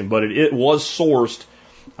information, but it was sourced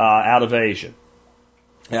out of Asia,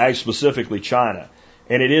 specifically China.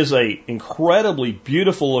 And it is a incredibly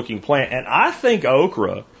beautiful looking plant. And I think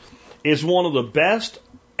okra is one of the best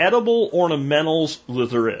edible ornamentals that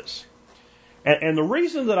there is. And the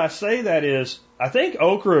reason that I say that is I think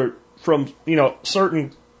okra from,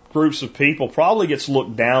 certain groups of people probably gets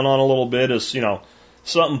looked down on a little bit as,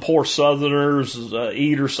 something poor Southerners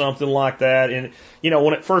eat or something like that. And,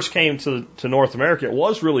 when it first came to North America, it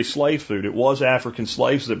was really slave food. It was African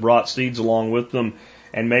slaves that brought seeds along with them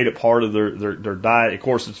and made it part of their diet. Of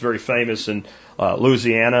course, it's very famous in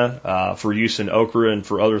Louisiana for use in okra and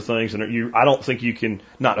for other things. And I don't think you can,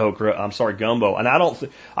 not okra, I'm sorry, gumbo. And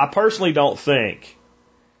I personally don't think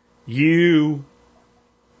you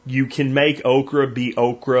can make okra be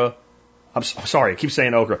okra I'm sorry, I keep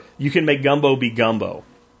saying okra. You can make gumbo be gumbo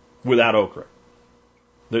without okra.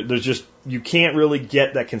 There's just, you can't really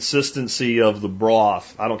get that consistency of the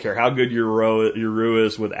broth. I don't care how good your roux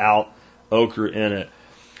is without okra in it.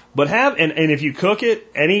 But and if you cook it,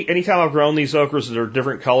 anytime I've grown these okras that are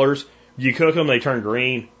different colors, you cook them, they turn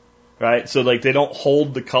green, right? So like they don't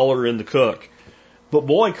hold the color in the cook. But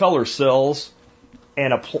boy, color sells,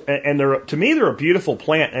 and to me they're a beautiful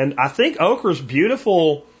plant. And I think okra's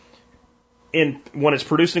beautiful when it's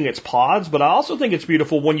producing its pods, but I also think it's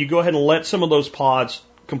beautiful when you go ahead and let some of those pods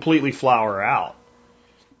completely flower out.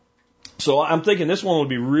 So I'm thinking this one would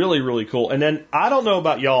be really, really cool. And then I don't know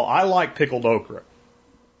about y'all, I like pickled okra.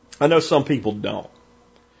 I know some people don't,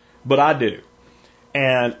 but I do.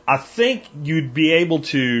 And I think you'd be able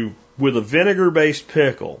to, with a vinegar-based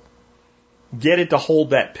pickle, get it to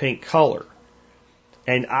hold that pink color.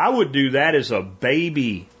 And I would do that as a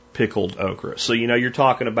baby pickled okra. So, you're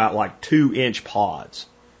talking about like 2-inch pods.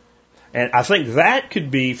 And I think that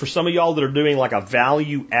could be, for some of y'all that are doing like a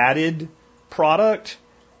value-added product,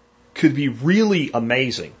 could be really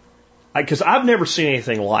amazing. Because I've never seen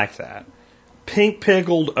anything like that. Pink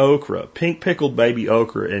pickled okra, pink pickled baby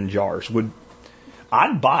okra in jars.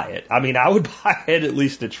 I'd buy it. I mean, I would buy it at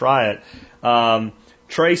least to try it.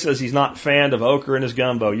 Trey says he's not a fan of okra in his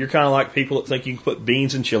gumbo. You're kind of like people that think you can put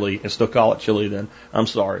beans in chili and still call it chili then. I'm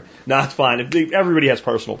sorry. No, it's fine. Everybody has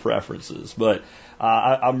personal preferences. But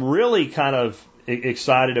I'm really kind of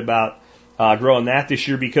excited about growing that this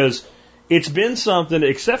year because it's been something,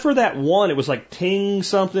 except for that one, it was like ting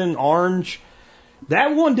something orange.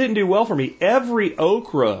 That one didn't do well for me. Every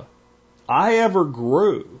okra I ever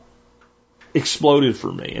grew exploded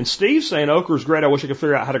for me. And Steve's saying okra is great. I wish I could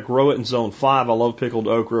figure out how to grow it in zone 5. I love pickled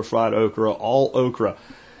okra, fried okra, all okra.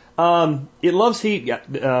 It loves heat,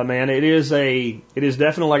 man. It is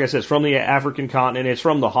definitely, like I said, it's from the African continent. It's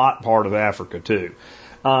from the hot part of Africa too.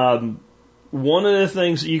 One of the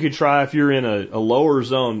things that you could try if you're in a lower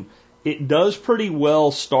zone, it does pretty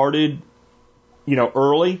well started,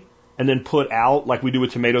 early and then put out like we do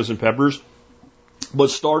with tomatoes and peppers, but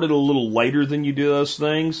started a little later than you do those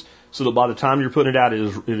things. So that by the time you're putting it out,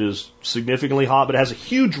 it is significantly hot, but it has a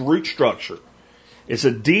huge root structure. It's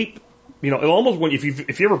a deep, it almost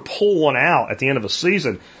if you ever pull one out at the end of a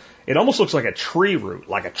season, it almost looks like a tree root,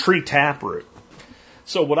 like a tree taproot.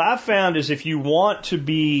 So what I've found is if you want to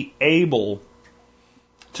be able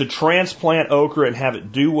to transplant okra and have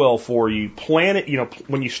it do well for you, plant it,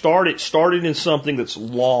 when you start it in something that's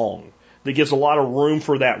long, that gives a lot of room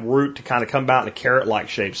for that root to kind of come out in a carrot-like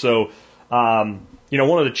shape. So,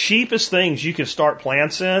 one of the cheapest things you can start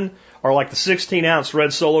plants in are like the 16-ounce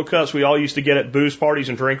red Solo cups we all used to get at booze parties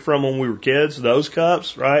and drink from when we were kids, those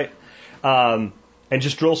cups, right? And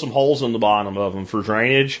just drill some holes in the bottom of them for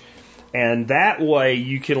drainage. And that way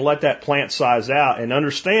you can let that plant size out and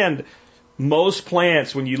understand most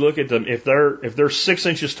plants, when you look at them, if they're 6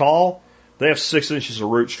 inches tall, they have 6 inches of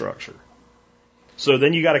root structure. So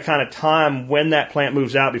then you got to kind of time when that plant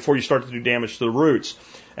moves out before you start to do damage to the roots.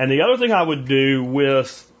 And the other thing I would do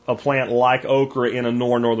with a plant like okra in a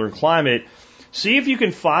more northern climate, see if you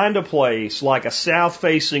can find a place like a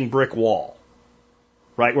south-facing brick wall,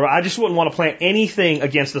 right? Where I just wouldn't want to plant anything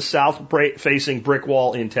against the south-facing brick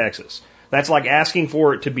wall in Texas. That's like asking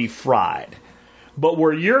for it to be fried. But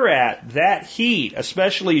where you're at, that heat,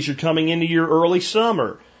 especially as you're coming into your early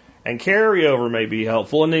summer, and carryover may be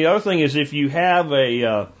helpful. And the other thing is if you have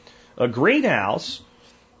a greenhouse,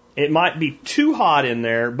 it might be too hot in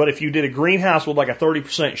there, but if you did a greenhouse with like a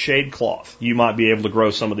 30% shade cloth, you might be able to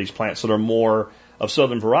grow some of these plants that are more of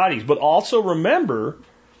southern varieties. But also remember,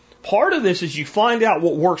 part of this is you find out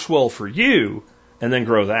what works well for you and then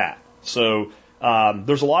grow that. So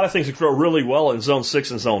there's a lot of things that grow really well in zone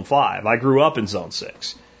 6 and zone 5. I grew up in zone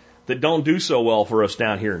 6 that don't do so well for us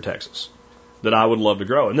down here in Texas that I would love to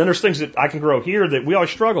grow. And then there's things that I can grow here that we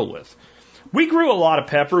always struggled with. We grew a lot of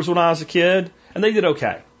peppers when I was a kid, and they did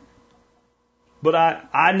okay. But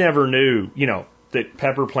I never knew, that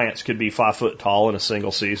pepper plants could be 5 foot tall in a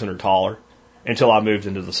single season or taller until I moved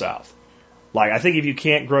into the South. Like, I think if you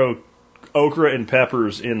can't grow okra and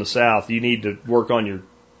peppers in the South, you need to work on your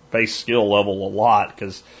base skill level a lot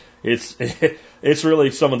because it's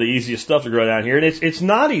really some of the easiest stuff to grow down here, and it's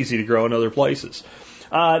not easy to grow in other places.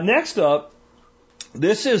 Next up,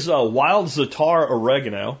 this is wild zatar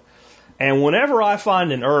oregano, and whenever I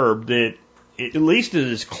find an herb that at least it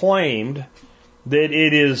is claimed that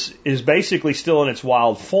it is basically still in its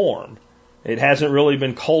wild form. It hasn't really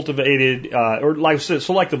been cultivated, or like I said,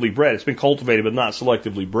 selectively bred. It's been cultivated, but not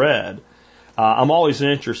selectively bred. I'm always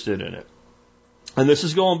interested in it. And this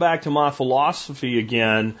is going back to my philosophy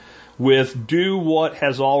again with do what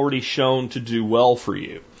has already shown to do well for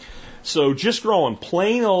you. So just growing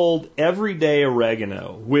plain old everyday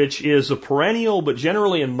oregano, which is a perennial, but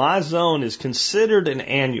generally in my zone is considered an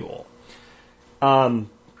annual.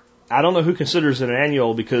 I don't know who considers it an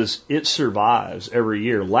annual because it survives every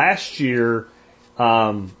year. Last year,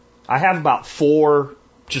 I have about 4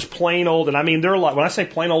 just plain old, and I mean, they're like, when I say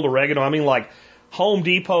plain old oregano, I mean like Home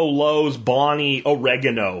Depot, Lowe's, Bonnie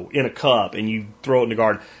oregano in a cup, and you throw it in the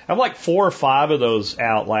garden. I have like 4 or 5 of those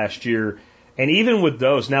out last year. And even with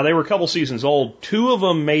those, now they were a couple seasons old, 2 of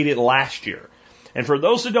them made it last year. And for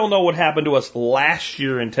those that don't know what happened to us last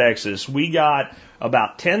year in Texas, we got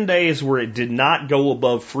about 10 days where it did not go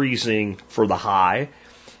above freezing for the high.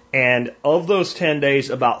 And of those 10 days,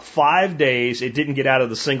 about 5 days, it didn't get out of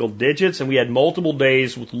the single digits. And we had multiple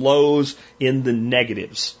days with lows in the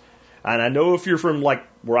negatives. And I know if you're from like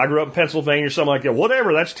where I grew up in Pennsylvania or something like that,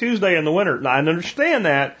 whatever, that's Tuesday in the winter. Now, I understand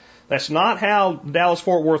that. That's not how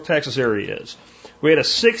Dallas-Fort Worth, Texas area is. We had a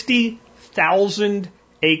 60,000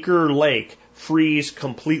 acre lake freeze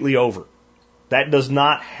completely over. That does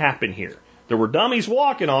not happen here. There were dummies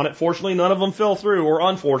walking on it. Fortunately, none of them fell through, or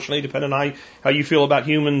unfortunately, depending on how you feel about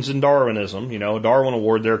humans and Darwinism. You know, a Darwin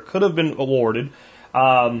Award there could have been awarded,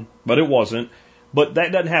 but it wasn't. But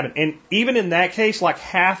that doesn't happen. And even in that case, like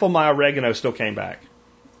half of my oregano still came back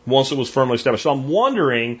once it was firmly established. So I'm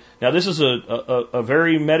wondering, now this is a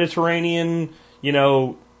very Mediterranean, you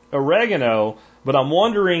know, oregano, but I'm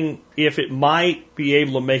wondering if it might be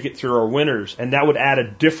able to make it through our winters, and that would add a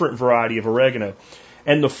different variety of oregano.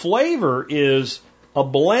 And the flavor is a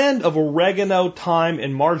blend of oregano, thyme,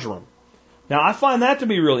 and marjoram. Now, I find that to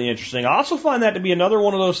be really interesting. I also find that to be another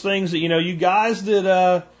one of those things that, you know, you guys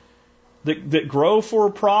that grow for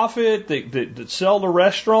a profit, that sell to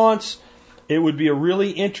restaurants, it would be a really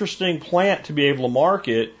interesting plant to be able to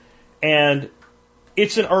market. And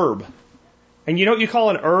it's an herb. And you know what you call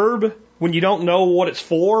an herb when you don't know what it's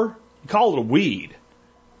for? You call it a weed.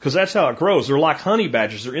 Because that's how it grows. They're like honey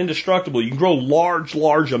badgers. They're indestructible. You can grow large,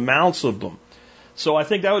 large amounts of them. So I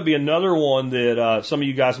think that would be another one that some of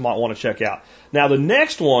you guys might want to check out. Now, the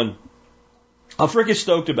next one, I'm freaking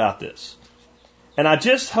stoked about this. And I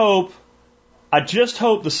just hope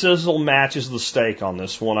the sizzle matches the steak on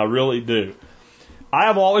this one. I really do. I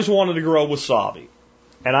have always wanted to grow wasabi.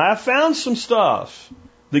 And I have found some stuff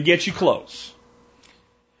that gets you close.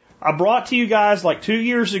 I brought to you guys like 2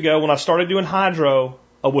 years ago when I started doing hydro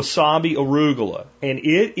a wasabi arugula. And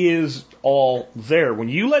it is all there. When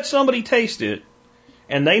you let somebody taste it,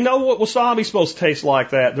 and they know what wasabi's supposed to taste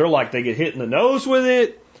like that, they're like, they get hit in the nose with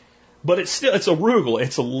it, but it's arugula.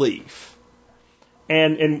 It's a leaf.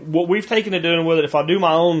 And what we've taken to doing with it, if I do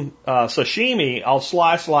my own sashimi, I'll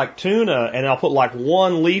slice like tuna and I'll put like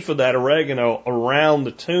 1 leaf of that oregano around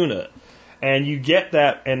the tuna. And you get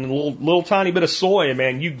that, and a little tiny bit of soy, and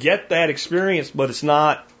man, you get that experience, but it's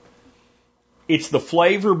not, it's the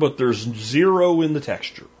flavor, but there's zero in the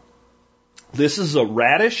texture. This is a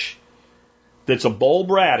radish that's a bulb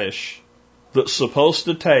radish that's supposed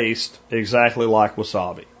to taste exactly like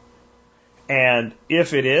wasabi. And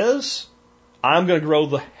if it is, I'm going to grow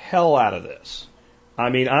the hell out of this. I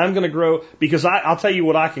mean, I'm going to grow, because I'll tell you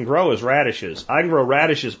what I can grow is radishes. I can grow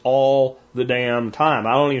radishes all the damn time.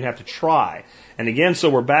 I don't even have to try. And again, so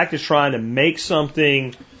we're back to trying to make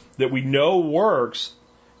something that we know works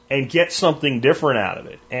and get something different out of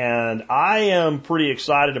it. And I am pretty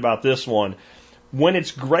excited about this one. When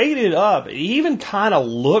it's grated up, it even kind of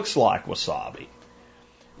looks like wasabi.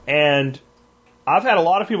 And I've had a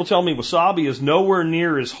lot of people tell me wasabi is nowhere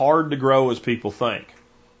near as hard to grow as people think.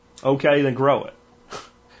 Okay, then grow it.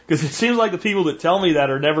 Because it seems like the people that tell me that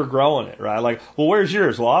are never growing it, right? Like, well, where's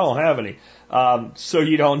yours? Well, I don't have any. So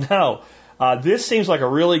you don't know. This seems like a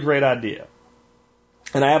really great idea.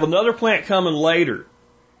 And I have another plant coming later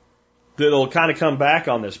that'll kind of come back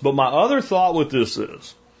on this. But my other thought with this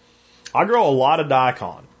is, I grow a lot of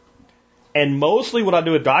daikon. And mostly what I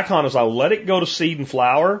do with daikon is I let it go to seed and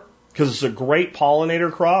flower, because it's a great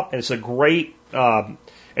pollinator crop, and it's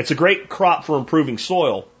a great crop for improving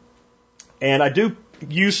soil. And I do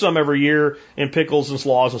use some every year in pickles and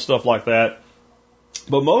slaws and stuff like that.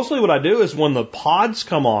 But mostly what I do is when the pods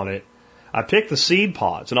come on it, I pick the seed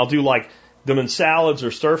pods, and I'll do like them in salads or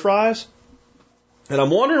stir fries. And I'm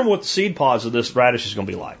wondering what the seed pods of this radish is going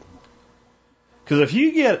to be like. Because if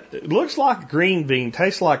you get, it looks like a green bean,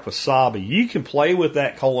 tastes like wasabi, you can play with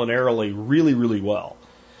that culinarily really, really well.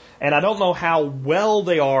 And I don't know how well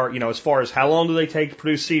they are, you know, as far as how long do they take to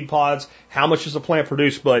produce seed pods, how much does the plant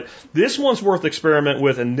produce, but this one's worth experimenting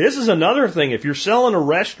with. And this is another thing, if you're selling to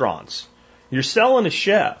restaurants, you're selling to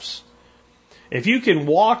chefs, If you can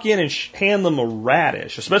walk in and hand them a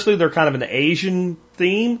radish, especially if they're kind of an Asian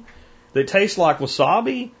theme that tastes like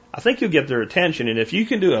wasabi, I think you'll get their attention. And if you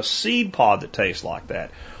can do a seed pod that tastes like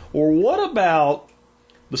that, or what about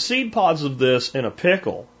the seed pods of this in a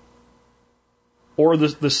pickle, or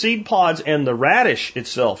the seed pods and the radish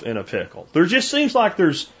itself in a pickle? There just seems like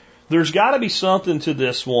there's got to be something to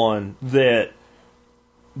this one that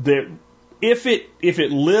if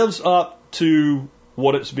it lives up to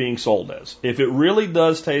what it's being sold as, if it really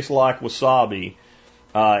does taste like wasabi,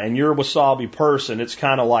 and you're a wasabi person, it's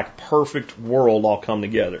kind of like a perfect world all come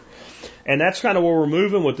together. And that's kind of where we're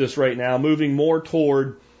moving with this right now, moving more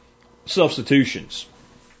toward substitutions.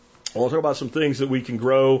 I want to talk about some things that we can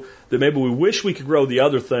grow that maybe we wish we could grow the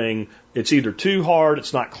other thing. It's either too hard,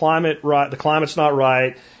 it's not climate right, the climate's not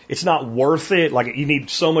right, it's not worth it, like you need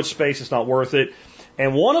so much space, it's not worth it.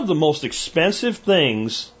 And one of the most expensive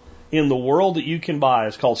things in the world that you can buy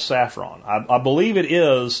is called saffron. I believe it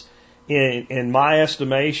is, in my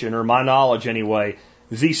estimation, or my knowledge anyway,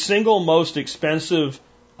 the single most expensive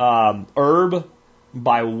herb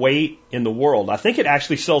by weight in the world. I think it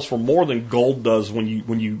actually sells for more than gold does when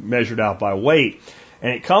you measure it out by weight.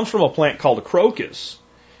 And it comes from a plant called a crocus.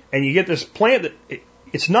 And you get this plant that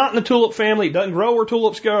it's not in the tulip family. It doesn't grow where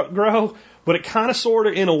tulips grow, but it kind of sort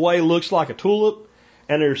of in a way looks like a tulip.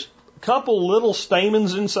 And there's a couple little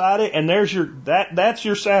stamens inside it, and that's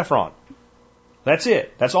your saffron. That's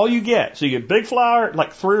it. That's all you get. So you get big flower,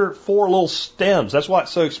 like 3 or 4 little stems. That's why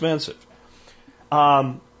it's so expensive.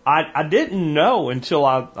 I didn't know until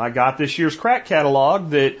I got this year's crack catalog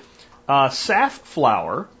that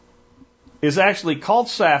safflower is actually called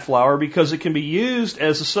safflower because it can be used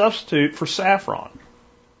as a substitute for saffron.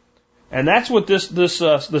 And that's what this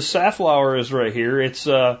safflower is right here.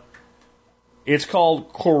 It's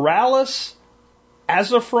called Corallus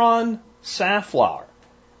azafrana safflower.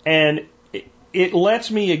 And it lets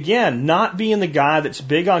me, again, not being the guy that's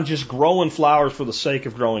big on just growing flowers for the sake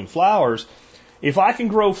of growing flowers. If I can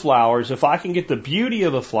grow flowers, if I can get the beauty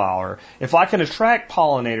of a flower, if I can attract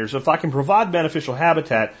pollinators, if I can provide beneficial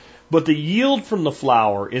habitat, but the yield from the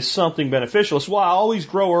flower is something beneficial. That's why I always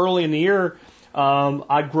grow early in the year.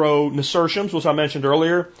 I grow nasturtiums, which I mentioned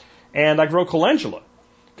earlier, and I grow calendula.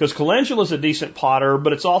 Because calendula is a decent pot herb,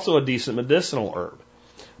 but it's also a decent medicinal herb.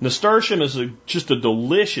 Nasturtium is just a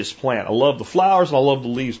delicious plant. I love the flowers and I love the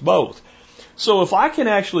leaves both. So if I can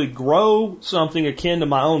actually grow something akin to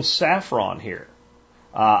my own saffron here,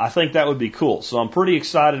 I think that would be cool. So I'm pretty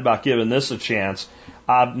excited about giving this a chance.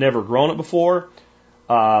 I've never grown it before.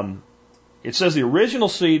 It says the original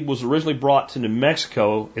seed was originally brought to New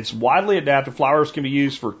Mexico. It's widely adapted. Flowers can be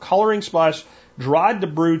used for coloring, spice, dried to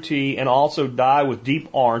brew tea, and also dye with deep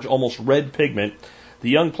orange, almost red pigment. The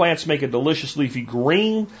young plants make a delicious leafy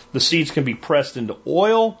green. The seeds can be pressed into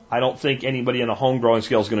oil. I don't think anybody on a home growing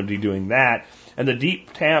scale is going to be doing that. And the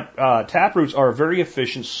deep tap roots are a very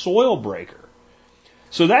efficient soil breaker.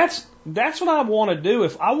 So that's what I want to do.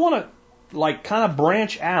 If I want to like kind of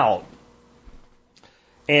branch out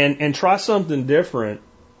and try something different,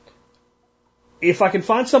 if I can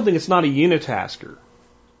find something that's not a unitasker,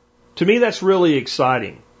 to me that's really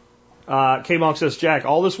exciting. K-Monk says, Jack,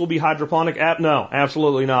 all this will be hydroponic? No,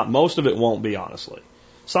 absolutely not. Most of it won't be, honestly.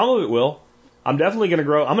 Some of it will. I'm definitely going to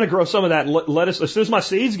grow. I'm going to grow some of that lettuce. As soon as my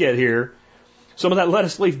seeds get here, some of that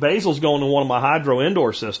lettuce leaf basil is going to one of my hydro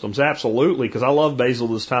indoor systems. Absolutely, because I love basil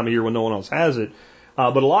this time of year when no one else has it.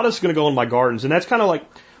 But a lot of it's going to go in my gardens. And that's kind of like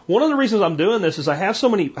one of the reasons I'm doing this is I have so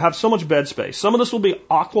much bed space. Some of this will be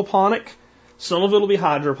aquaponic. Some of it will be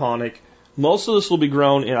hydroponic. Most of this will be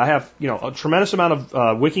grown, and I have, a tremendous amount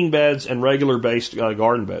of wicking beds and regular based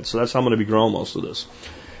garden beds. So that's how I'm going to be growing most of this.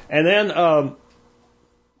 And then,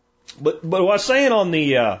 but what I was saying on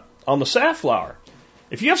the safflower,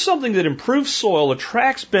 if you have something that improves soil,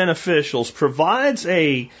 attracts beneficials, provides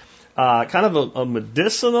a kind of a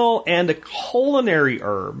medicinal and a culinary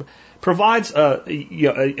herb, provides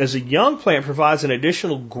as a young plant provides an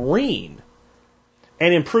additional green,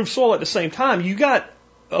 and improves soil at the same time, you got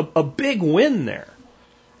a big win there.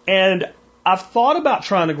 And I've thought about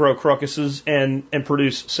trying to grow crocuses and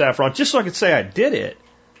produce saffron just so I could say I did it.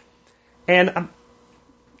 And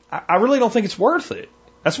I really don't think it's worth it.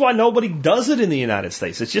 That's why nobody does it in the United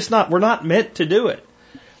States. It's just we're not meant to do it.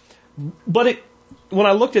 But when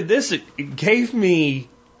I looked at this, it gave me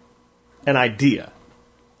an idea.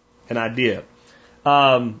 How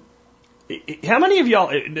many of y'all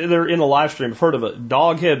that are in the live stream have heard of it?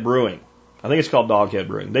 Doghead Brewing. I think it's called Doghead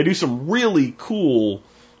Brewing. They do some really cool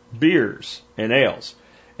beers and ales.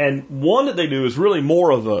 And one that they do is really more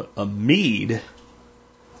of a mead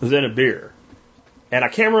than a beer. And I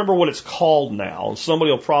can't remember what it's called now.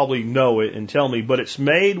 Somebody will probably know it and tell me, but it's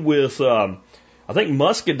made with, I think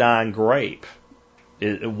muscadine grape,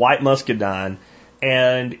 white muscadine,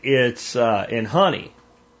 and it's in honey.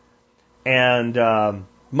 And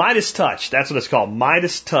Midas Touch, that's what it's called,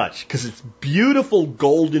 Midas Touch, because it's beautiful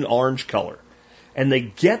golden orange color. And they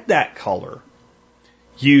get that color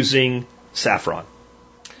using saffron.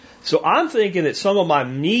 So I'm thinking that some of my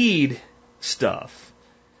mead stuff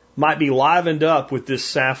might be livened up with this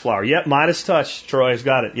safflower. Yep, Midas Touch, Troy's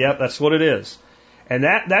got it. Yep, that's what it is. And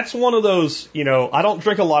that's one of those, I don't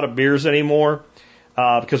drink a lot of beers anymore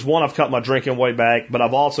because, one, I've cut my drinking way back, but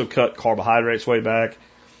I've also cut carbohydrates way back.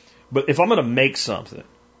 But if I'm going to make something,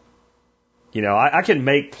 I can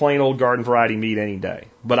make plain old garden variety mead any day.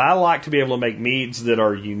 But I like to be able to make meads that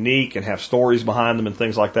are unique and have stories behind them and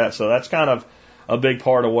things like that. So that's kind of a big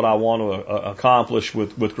part of what I want to accomplish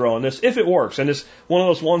with growing this, if it works. And it's one of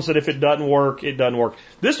those ones that if it doesn't work, it doesn't work.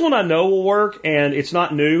 This one I know will work, and it's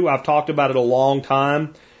not new. I've talked about it a long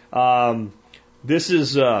time. This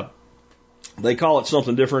is, they call it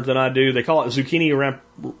something different than I do. They call it zucchini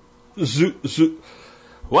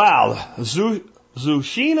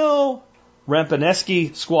Zucchino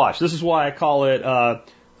Rampaneschi squash. This is why I call it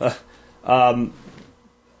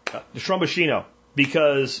Tromboncino,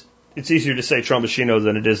 because it's easier to say Tromboncino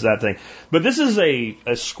than it is that thing. But this is a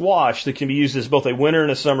squash that can be used as both a winter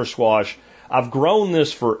and a summer squash. I've grown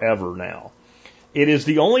this forever now. It is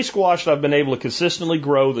the only squash that I've been able to consistently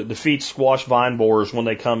grow that defeats squash vine borers when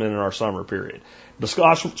they come in our summer period. The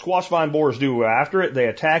squash vine borers do go after it. They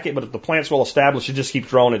attack it, but if the plant's well established, it just keeps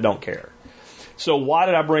growing. It don't care. So why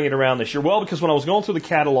did I bring it around this year? Well, because when I was going through the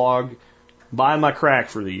catalog, buying my crack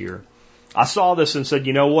for the year, I saw this and said,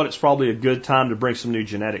 you know what, it's probably a good time to bring some new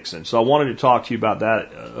genetics in. So I wanted to talk to you about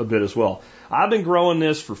that a bit as well. I've been growing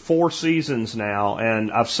this for 4 seasons now,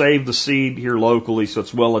 and I've saved the seed here locally, so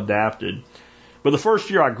it's well adapted. But the first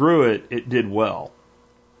year I grew it, it did well.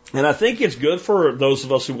 And I think it's good for those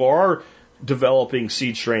of us who are developing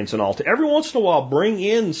seed strains and all to every once in a while bring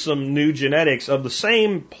in some new genetics of the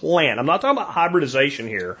same plant. I'm not talking about hybridization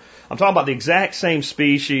here. I'm talking about the exact same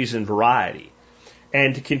species and variety.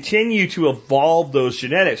 And to continue to evolve those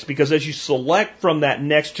genetics, because as you select from that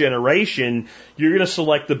next generation, you're going to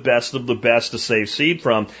select the best of the best to save seed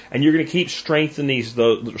from, and you're going to keep strengthening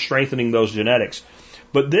those genetics.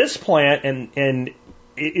 But this plant and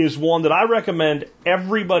is one that I recommend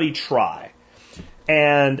everybody try.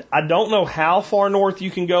 And I don't know how far north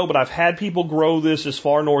you can go, but I've had people grow this as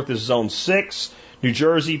far north as Zone 6, New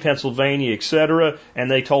Jersey, Pennsylvania, etc., and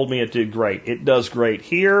they told me it did great. It does great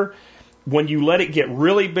here. When you let it get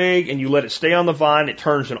really big and you let it stay on the vine, it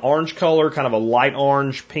turns an orange color, kind of a light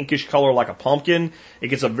orange, pinkish color like a pumpkin. It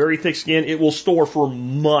gets a very thick skin. It will store for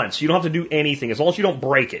months. You don't have to do anything as long as you don't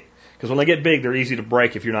break it. Because when they get big, they're easy to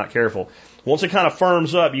break if you're not careful. Once it kind of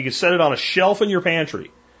firms up, you can set it on a shelf in your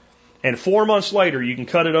pantry. And 4 months later, you can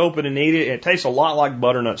cut it open and eat it. And it tastes a lot like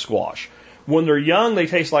butternut squash. When they're young, they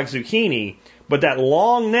taste like zucchini, but that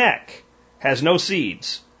long neck has no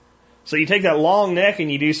seeds. So you take that long neck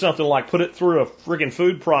and you do something like put it through a friggin'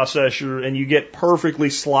 food processor and you get perfectly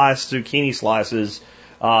sliced zucchini slices.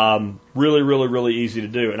 Really, really, really easy to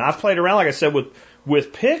do. And I've played around, like I said,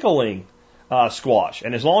 with pickling squash.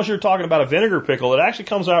 And as long as you're talking about a vinegar pickle, it actually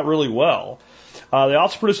comes out really well. They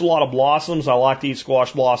also produce a lot of blossoms. I like to eat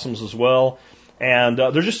squash blossoms as well. And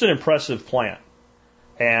they're just an impressive plant.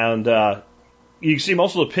 And you can see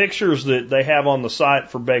most of the pictures that they have on the site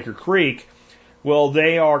for Baker Creek. Well,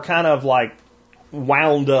 they are kind of like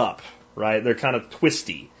wound up, right? They're kind of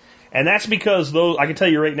twisty. And that's because those, I can tell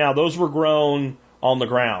you right now, those were grown on the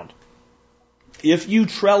ground. If you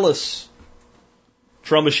trellis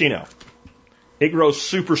Tromboncino, it grows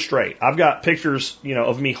super straight. I've got pictures,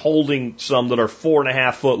 of me holding some that are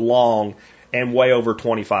 4.5 foot long and weigh over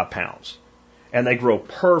 25 pounds. And they grow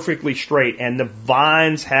perfectly straight, and the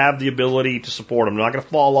vines have the ability to support them. They're not going to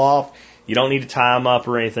fall off. You don't need to tie them up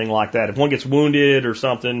or anything like that. If one gets wounded or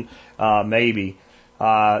something, maybe.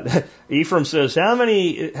 Ephraim says, how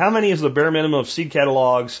many is the bare minimum of seed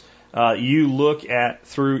catalogs you look at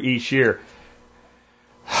through each year?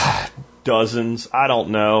 Dozens. I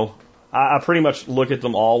don't know. I pretty much look at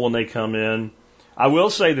them all when they come in. I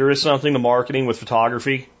will say there is something to marketing with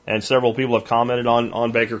photography, and several people have commented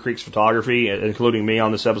on Baker Creek's photography, including me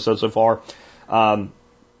on this episode so far.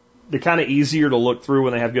 They're kind of easier to look through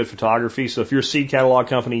when they have good photography. So if you're a seed catalog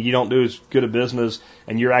company, you don't do as good a business,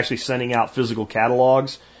 and you're actually sending out physical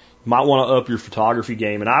catalogs, you might want to up your photography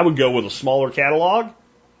game. And I would go with a smaller catalog,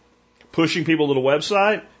 pushing people to the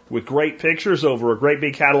website, with great pictures over a great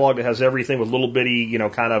big catalog that has everything with little bitty,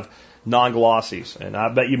 kind of non-glossies. And I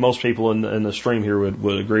bet you most people in the stream here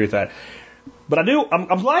would agree with that. But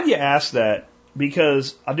I'm glad you asked that,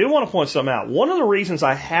 because I do want to point something out. One of the reasons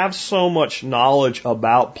I have so much knowledge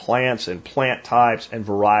about plants and plant types and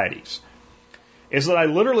varieties is that I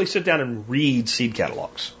literally sit down and read seed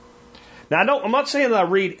catalogs. Now, I'm not saying that I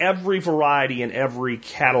read every variety in every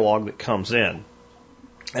catalog that comes in.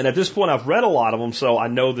 And at this point, I've read a lot of them, so I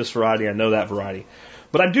know this variety, I know that variety.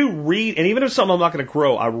 But I do read, and even if it's something I'm not going to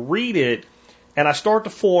grow, I read it, and I start to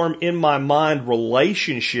form in my mind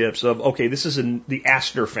relationships of, okay, this is in the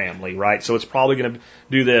aster family, right? So it's probably going to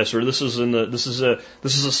do this, or this is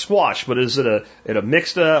a squash, but is it a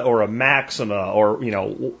mixta or a maxima or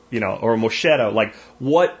or a mosquito? Like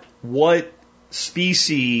what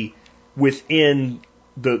species within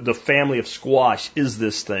the family of squash is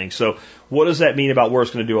this thing? So what does that mean about where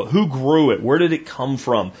it's going to do it? Who grew it? Where did it come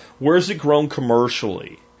from? Where is it grown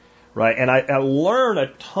commercially? Right? And I learn a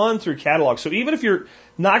ton through catalogs. So even if you're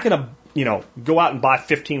not going to, go out and buy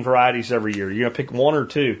 15 varieties every year, you're going to pick one or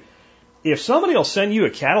two. If somebody will send you a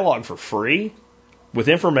catalog for free, with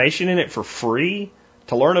information in it for free,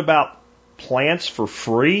 to learn about plants for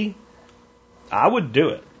free, I would do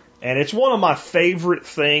it. And it's one of my favorite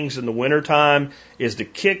things in the wintertime is to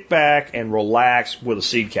kick back and relax with a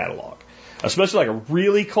seed catalog. Especially like a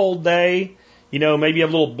really cold day. Maybe you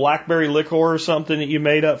have a little blackberry liqueur or something that you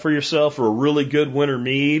made up for yourself, or a really good winter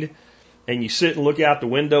mead, and you sit and look out the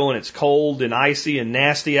window and it's cold and icy and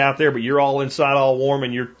nasty out there, but you're all inside all warm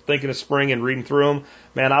and you're thinking of spring and reading through them.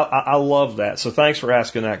 Man, I love that. So thanks for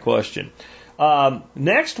asking that question.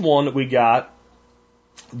 Next one that we got,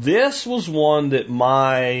 this was one that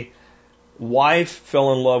my wife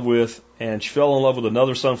fell in love with, and she fell in love with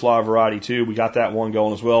another sunflower variety too. We got that one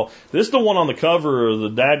going as well. This is the one on the cover of the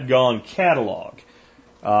Dadgone catalog.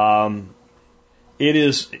 It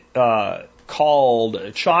is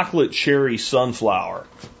called Chocolate Cherry Sunflower.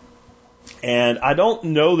 And I don't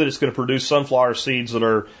know that it's going to produce sunflower seeds that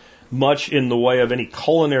are much in the way of any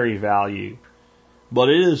culinary value, but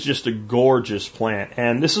it is just a gorgeous plant.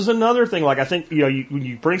 And this is another thing, like I think, when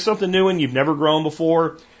you bring something new in you've never grown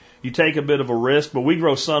before, you take a bit of a risk, but we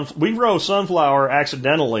grow sunflower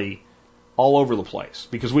accidentally all over the place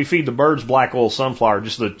because we feed the birds black oil sunflower,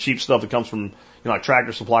 just the cheap stuff that comes from like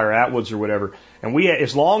Tractor Supply or Atwoods or whatever. And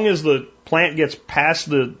as long as the plant gets past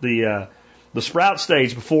the sprout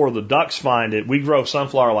stage before the ducks find it, we grow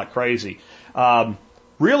sunflower like crazy.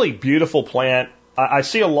 Really beautiful plant. I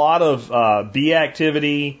see a lot of bee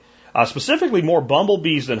activity, specifically more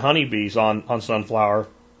bumblebees than honeybees on sunflower.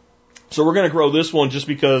 So we're going to grow this one just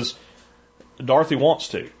because Dorothy wants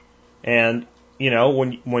to. And,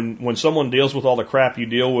 when someone deals with all the crap you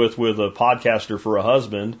deal with a podcaster for a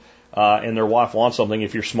husband, and their wife wants something,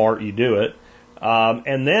 if you're smart, you do it.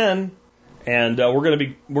 We're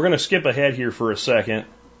going to skip ahead here for a second,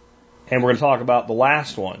 and we're going to talk about the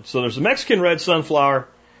last one. So there's a Mexican red sunflower.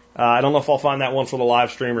 I don't know if I'll find that one for the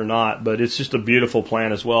live stream or not, but it's just a beautiful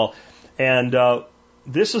plant as well. And,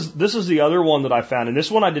 this is the other one that I found, and this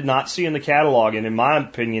one I did not see in the catalog, and in my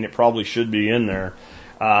opinion, it probably should be in there.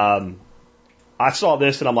 I saw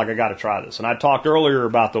this, and I'm like, I got to try this. And I talked earlier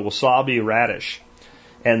about the wasabi radish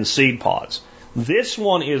and the seed pods. This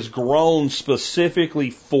one is grown specifically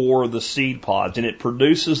for the seed pods, and it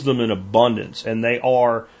produces them in abundance, and they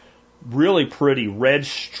are really pretty, red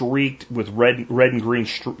streaked with red and green,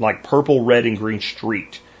 like purple, red, and green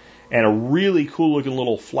streaked. And a really cool looking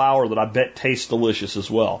little flower that I bet tastes delicious as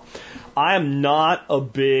well. I am not a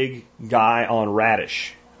big guy on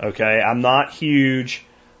radish, okay? I'm not huge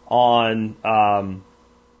on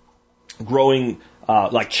growing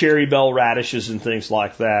like cherry bell radishes and things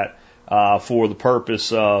like that for the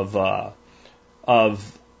purpose of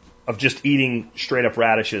just eating straight up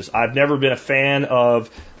radishes. I've never been a fan of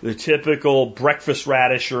the typical breakfast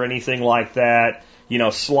radish or anything like that,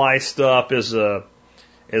 sliced up as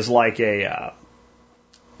like a,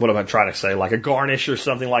 what am I trying to say? Like a garnish or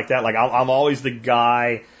something like that. Like I'm always the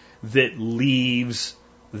guy that leaves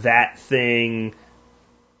that thing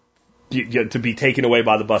to be taken away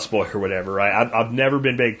by the busboy or whatever, right? I've never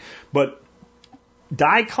been big. But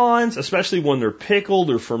daikons, especially when they're pickled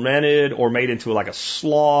or fermented or made into like a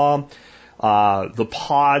slaw, the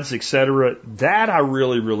pods, etc., that I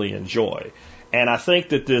really, really enjoy. And I think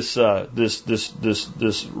that this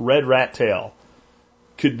red rat tail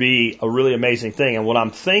could be a really amazing thing. And what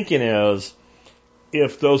I'm thinking is,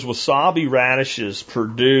 if those wasabi radishes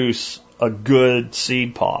produce a good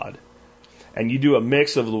seed pod, and you do a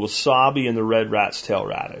mix of the wasabi and the red rat's tail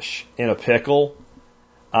radish in a pickle,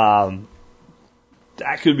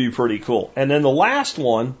 That could be pretty cool. And then the last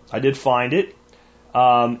one, I did find it,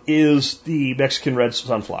 is the Mexican red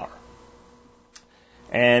sunflower.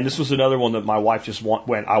 And this was another one that my wife just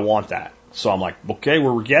went, I want that. So I'm like, okay,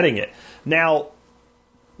 we're getting it. Now,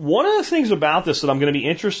 one of the things about this that I'm going to be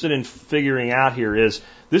interested in figuring out here is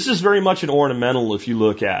this is very much an ornamental if you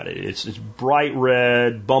look at it. It's bright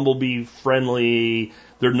red, bumblebee friendly.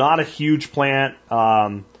 They're not a huge plant.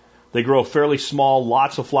 They grow fairly small,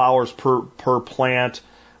 lots of flowers per plant,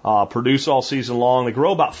 produce all season long. They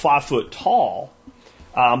grow about 5 foot tall,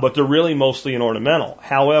 but they're really mostly an ornamental.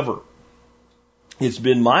 However, it's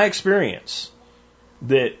been my experience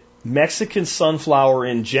that Mexican sunflower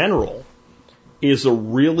in general is a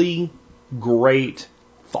really great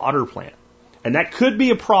fodder plant. And that could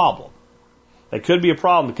be a problem. That could be a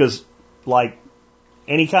problem because, like,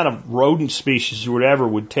 any kind of rodent species or whatever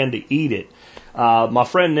would tend to eat it. My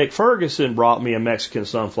friend Nick Ferguson brought me a Mexican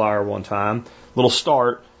sunflower one time, little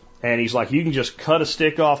start, and he's like, you can just cut a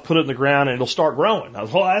stick off, put it in the ground, and it'll start growing. I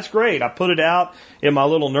was like, oh, that's great. I put it out in my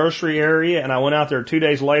little nursery area, and I went out there 2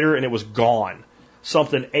 days later, and it was gone.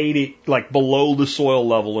 Something ate it, like, below the soil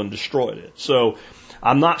level and destroyed it. So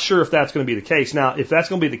I'm not sure if that's going to be the case. Now, if that's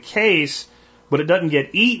going to be the case, but it doesn't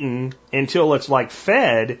get eaten until it's, like,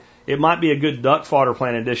 fed, it might be a good duck fodder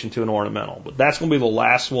plant in addition to an ornamental. But that's going to be the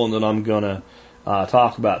last one that I'm going to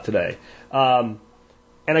talk about today. And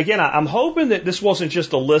again, I'm hoping that this wasn't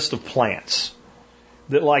just a list of plants.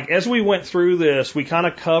 That, like, as we went through this, we kind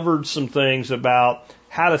of covered some things about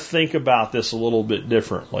how to think about this a little bit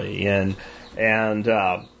differently and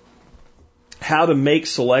how to make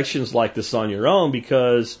selections like this on your own,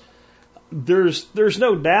 because there's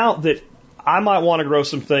no doubt that I might want to grow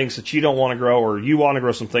some things that you don't want to grow, or you want to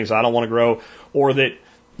grow some things I don't want to grow, or that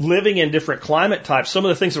living in different climate types, some of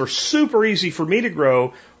the things that are super easy for me to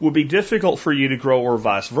grow would be difficult for you to grow, or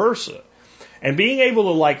vice versa. And being able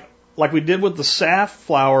to, like we did with the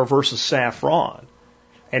safflower versus saffron,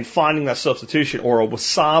 and finding that substitution, or a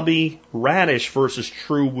wasabi radish versus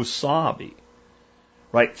true wasabi,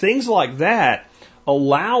 right? Things like that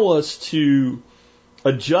allow us to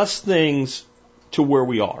adjust things to where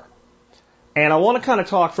we are. And I want to kind of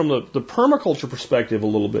talk from the permaculture perspective a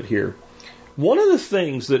little bit here. One of the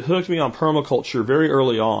things that hooked me on permaculture very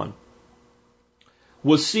early on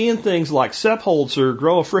was seeing things like Sepp Holzer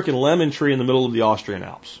grow a frickin' lemon tree in the middle of the Austrian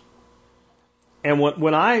Alps. And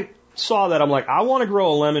when I saw that, I'm like, I want to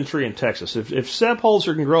grow a lemon tree in Texas. If Sepp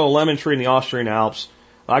Holzer can grow a lemon tree in the Austrian Alps,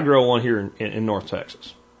 I grow one here in North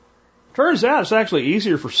Texas. Turns out it's actually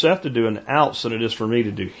easier for Sepp to do in the Alps than it is for me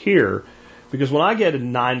to do here, because when I get a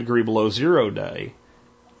 9 degree below zero day,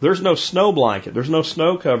 there's no snow blanket, there's no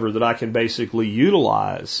snow cover that I can basically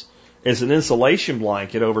utilize as an insulation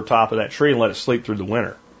blanket over top of that tree and let it sleep through the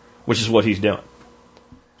winter, which is what he's doing.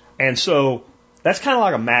 And so that's kind of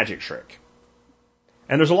like a magic trick.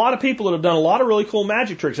 And there's a lot of people that have done a lot of really cool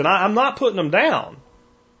magic tricks, and I'm not putting them down.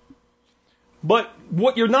 But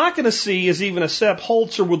what you're not going to see is even a Sepp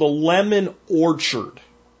Holzer with a lemon orchard,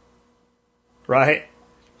 right,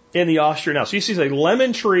 in the Austrian Alps. So you see a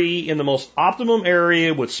lemon tree in the most optimum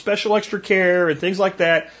area with special extra care and things like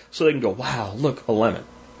that, so they can go, wow, look, a lemon,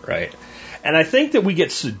 right? And I think that we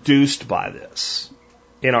get seduced by this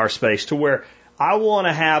in our space to where I want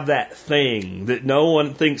to have that thing that no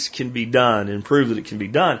one thinks can be done and prove that it can be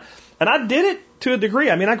done. And I did it to a degree.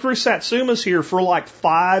 I mean, I grew satsumas here for like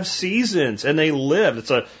 5 seasons, and they lived. It's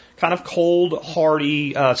a kind of cold,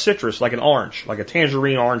 hardy citrus, like an orange, like a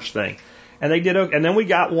tangerine orange thing. And they did, and then we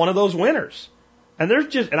got one of those winters. And there's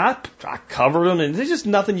just, and I covered them, and there's just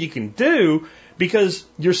nothing you can do because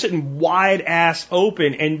you're sitting wide ass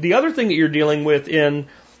open. And the other thing that you're dealing with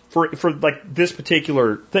for like this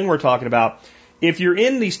particular thing we're talking about, if you're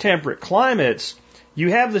in these temperate climates, you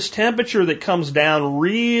have this temperature that comes down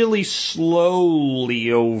really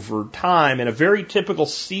slowly over time in a very typical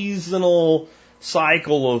seasonal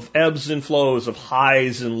cycle of ebbs and flows, of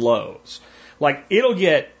highs and lows. Like, it'll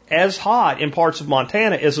get as hot in parts of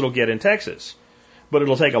Montana as it'll get in Texas. But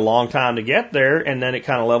it'll take a long time to get there, and then it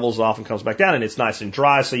kind of levels off and comes back down, and it's nice and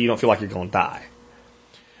dry, so you don't feel like you're going to die.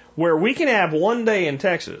 Where we can have one day in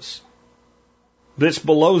Texas that's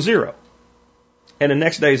below zero, and the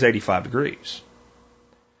next day is 85 degrees.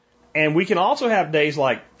 And we can also have days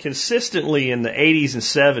like consistently in the 80s and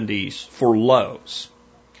 70s for lows.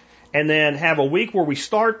 And then have a week where we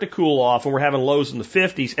start to cool off and we're having lows in the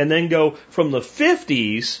 50s, and then go from the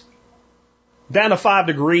 50s down to 5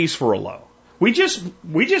 degrees for a low. We just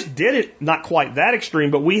did it, not quite that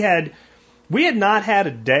extreme, but we had not had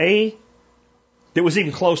a day that was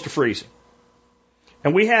even close to freezing.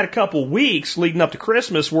 And we had a couple weeks leading up to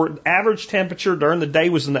Christmas where average temperature during the day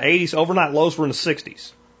was in the 80s, overnight lows were in the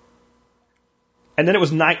 60s. And then it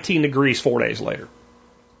was 19 degrees 4 days later.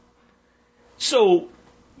 So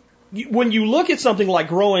when you look at something like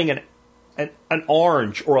growing an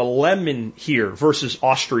orange or a lemon here versus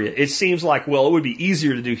Austria, it seems like, well, it would be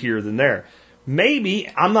easier to do here than there. Maybe.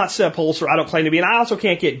 I'm not Sepp Holzer. I don't claim to be. And I also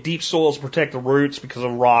can't get deep soils to protect the roots because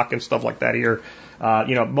of rock and stuff like that here.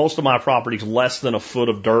 Most of my property is less than a foot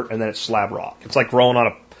of dirt and then it's slab rock. It's like growing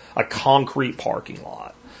on a concrete parking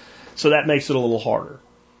lot. So that makes it a little harder.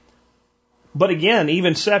 But again,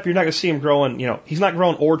 even Sepp, you're not going to see him growing, he's not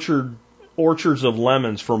growing orchards of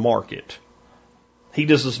lemons for market. He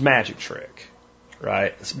does this magic trick,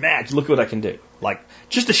 right? It's magic. Look what I can do. Like,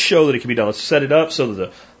 just to show that it can be done. Let's set it up so that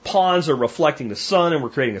the ponds are reflecting the sun and we're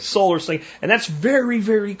creating a solar thing. And that's very,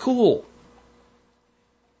 very cool.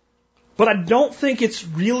 But I don't think it's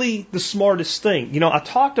really the smartest thing. I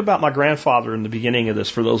talked about my grandfather in the beginning of this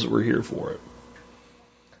for those that were here for it.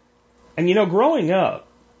 And growing up,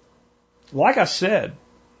 like I said,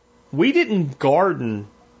 we didn't garden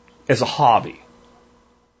as a hobby.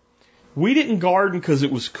 We didn't garden because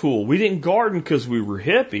it was cool. We didn't garden because we were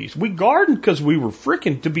hippies. We gardened because we were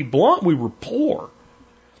freaking, to be blunt, we were poor.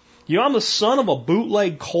 I'm the son of a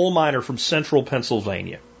bootleg coal miner from central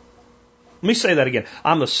Pennsylvania. Let me say that again.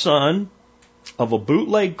 I'm the son of a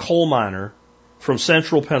bootleg coal miner from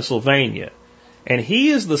central Pennsylvania. And he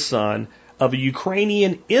is the son of a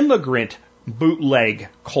Ukrainian immigrant bootleg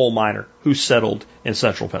coal miner who settled in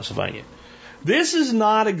central Pennsylvania. This is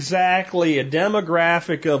not exactly a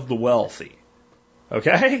demographic of the wealthy.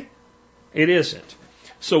 Okay? It isn't.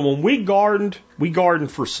 So when we gardened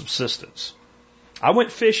for subsistence. I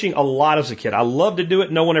went fishing a lot as a kid. I loved to do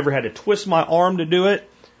it. No one ever had to twist my arm to do it.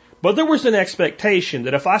 But there was an expectation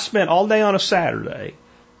that if I spent all day on a Saturday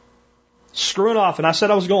screwing off and I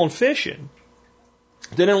said I was going fishing,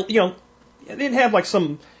 then, I didn't have like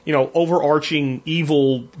some, overarching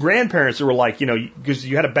evil grandparents that were like, because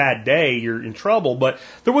you had a bad day, you're in trouble. But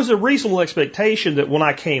there was a reasonable expectation that when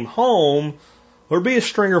I came home, there'd be a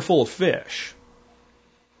stringer full of fish.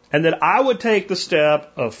 And that I would take the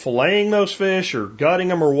step of filleting those fish or gutting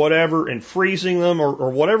them or whatever and freezing them or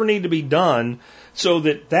whatever needed to be done so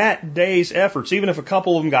that day's efforts, even if a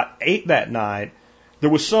couple of them got ate that night, there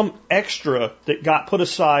was some extra that got put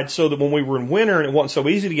aside so that when we were in winter and it wasn't so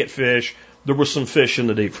easy to get fish, there was some fish in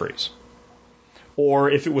the deep freeze.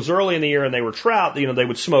 Or if it was early in the year and they were trout, they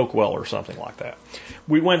would smoke well or something like that.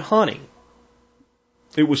 We went hunting.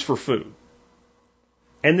 It was for food.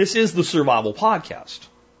 And this is the Survival Podcast.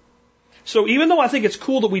 So even though I think it's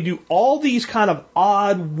cool that we do all these kind of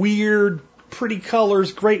odd, weird, pretty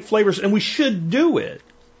colors, great flavors, and we should do it,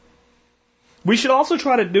 we should also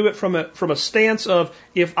try to do it from a stance of,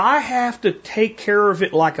 if I have to take care of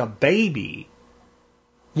it like a baby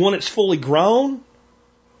when it's fully grown,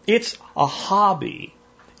 it's a hobby.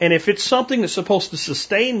 And if it's something that's supposed to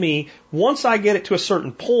sustain me, once I get it to a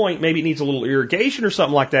certain point, maybe it needs a little irrigation or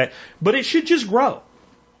something like that, but it should just grow.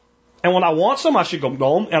 And when I want some, I should go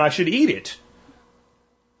home and I should eat it.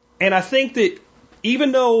 And I think that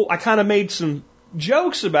even though I kind of made some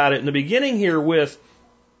jokes about it in the beginning here with,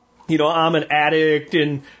 I'm an addict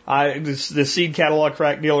and the seed catalog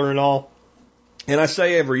crack dealer and all. And I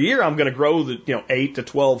say every year I'm going to grow the 8 to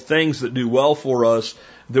 12 things that do well for us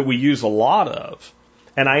that we use a lot of.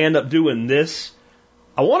 And I end up doing this.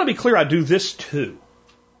 I want to be clear, I do this too.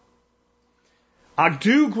 I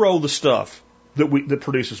do grow the stuff that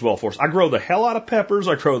produces well for us. I grow the hell out of peppers.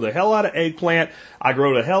 I grow the hell out of eggplant. I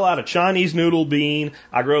grow the hell out of Chinese noodle bean.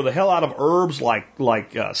 I grow the hell out of herbs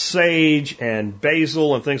like sage and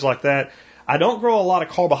basil and things like that. I don't grow a lot of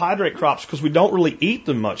carbohydrate crops because we don't really eat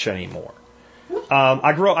them much anymore.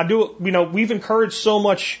 We've encouraged so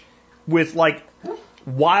much with like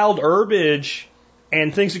wild herbage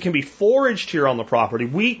and things that can be foraged here on the property.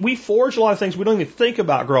 We forage a lot of things we don't even think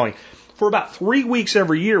about growing. For about 3 weeks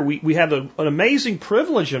every year, we have an amazing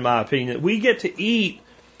privilege, in my opinion, that we get to eat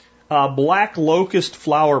black locust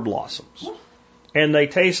flower blossoms. And they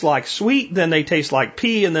taste like sweet, then they taste like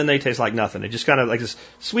pea, and then they taste like nothing. It just kind of like this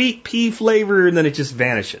sweet pea flavor, and then it just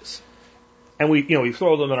vanishes. And we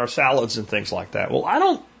throw them in our salads and things like that. Well,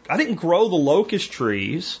 I didn't grow the locust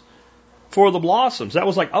trees for the blossoms. That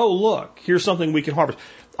was like, oh, look, here's something we can harvest.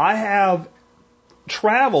 I have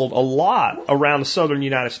traveled a lot around the southern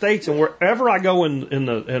United States, and wherever I go in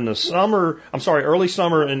the summer, early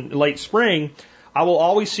summer and late spring, I will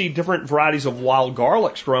always see different varieties of wild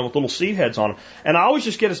garlics growing with little seed heads on them. And I always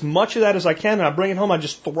just get as much of that as I can, and I bring it home, I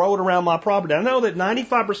just throw it around my property. I know that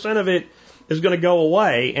 95% of it is going to go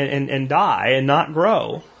away and die and not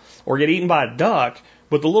grow. or get eaten by a duck,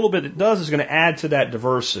 but the little bit it does is going to add to that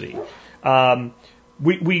diversity.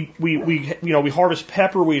 We harvest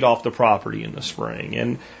pepperweed off the property in the spring,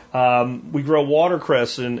 and we grow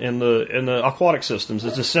watercress in the aquatic systems.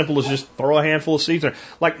 It's as simple as just throw a handful of seeds there.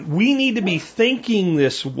 Like, we need to be thinking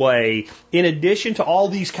this way in addition to all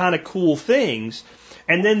these kind of cool things.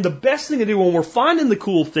 And then the best thing to do when we're finding the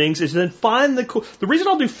cool things is then find the cool. The reason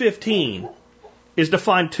I'll do 15 is to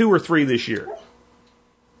find 2 or 3 this year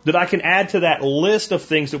that I can add to that list of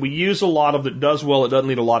things that we use a lot of that does well, it doesn't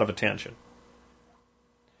need a lot of attention.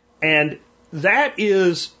 And that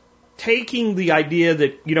is taking the idea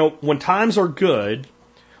that, when times are good,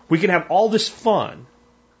 we can have all this fun,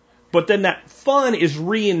 but then that fun is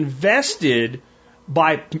reinvested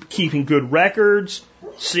by keeping good records,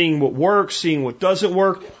 seeing what works, seeing what doesn't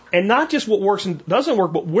work, and not just what works and doesn't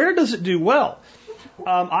work, but where does it do well.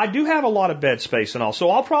 I do have a lot of bed space and all, so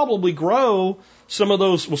I'll probably grow some of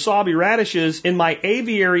those wasabi radishes in my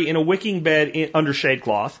aviary in a wicking bed under shade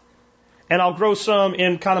cloth. And I'll grow some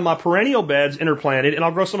in kind of my perennial beds interplanted, and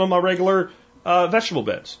I'll grow some of my regular vegetable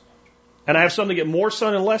beds. And I have some that get more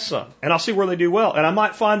sun and less sun. And I'll see where they do well. And I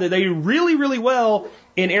might find that they do really, really well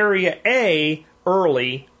in area A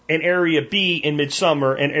early, and area B in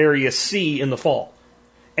midsummer, and area C in the fall.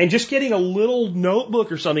 And just getting a little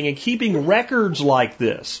notebook or something and keeping records like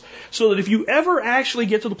this, so that if you ever actually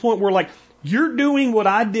get to the point where, like, you're doing what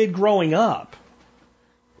I did growing up,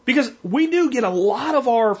 because we do get a lot of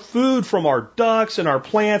our food from our ducks and our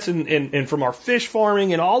plants and from our fish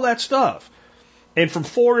farming and all that stuff, and from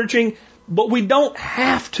foraging, but we don't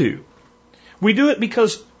have to. We do it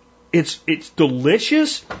because it's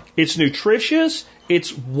delicious, it's nutritious,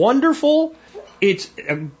 it's wonderful, it's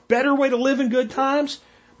a better way to live in good times,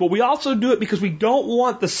 but we also do it because we don't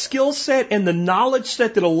want the skill set and the knowledge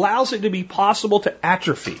set that allows it to be possible to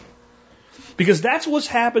atrophy. Because that's what's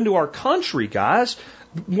happened to our country, guys.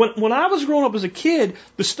 When I was growing up as a kid,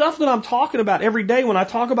 the stuff that I'm talking about every day when I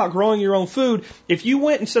talk about growing your own food, if you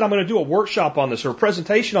went and said, I'm going to do a workshop on this or a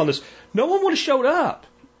presentation on this, no one would have showed up.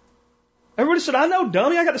 Everybody said, I know,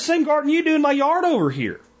 dummy, I got the same garden you do in my yard over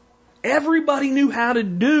here. Everybody knew how to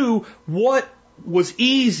do what was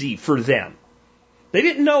easy for them. They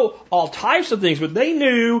didn't know all types of things, but they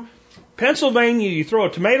knew Pennsylvania, you throw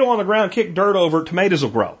a tomato on the ground, kick dirt over it, tomatoes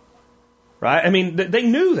will grow. Right? I mean, they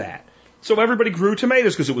knew that. So everybody grew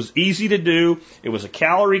tomatoes because it was easy to do. It was a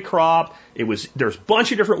calorie crop. There's a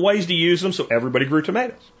bunch of different ways to use them, so everybody grew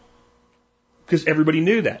tomatoes. Because everybody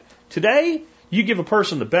knew that. Today, you give a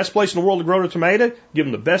person the best place in the world to grow a tomato, give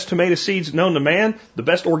them the best tomato seeds known to man, the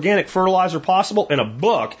best organic fertilizer possible, and a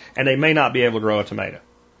book, and they may not be able to grow a tomato.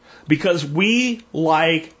 Because we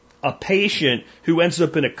like a patient who ends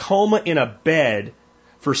up in a coma in a bed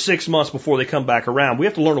for 6 months before they come back around. We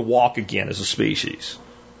have to learn to walk again as a species.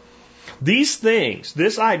 These things,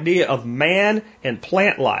 this idea of man and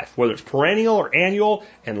plant life, whether it's perennial or annual,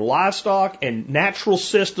 and livestock and natural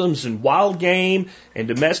systems and wild game and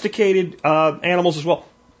domesticated animals as well,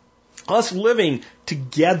 us living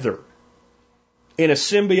together in a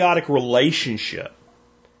symbiotic relationship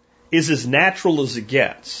is as natural as it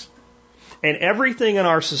gets. And everything in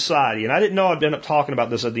our society, and I didn't know I'd end up talking about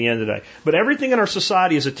this at the end of the day, but everything in our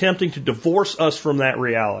society is attempting to divorce us from that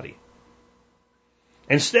reality.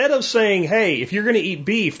 Instead of saying, hey, if you're going to eat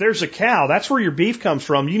beef, there's a cow, that's where your beef comes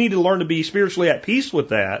from, you need to learn to be spiritually at peace with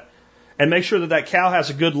that and make sure that that cow has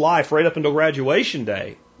a good life right up until graduation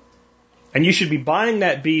day. And you should be buying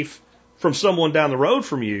that beef from someone down the road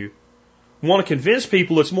from you. Want to convince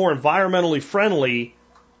people it's more environmentally friendly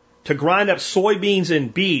to grind up soybeans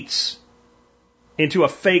and beets into a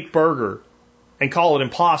fake burger and call it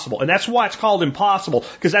impossible. And that's why it's called impossible,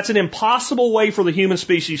 because that's an impossible way for the human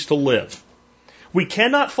species to live. We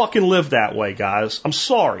cannot fucking live that way, guys. I'm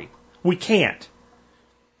sorry. We can't.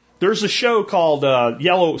 There's a show called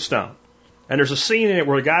Yellowstone, and there's a scene in it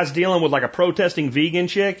where a guy's dealing with like a protesting vegan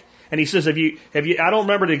chick, and he says, have you, I don't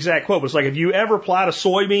remember the exact quote, but it's like, have you ever plowed a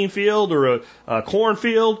soybean field or a corn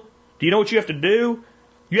field? Do you know what you have to do?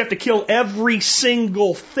 You have to kill every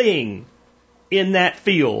single thing in that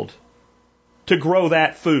field to grow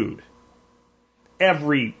that food.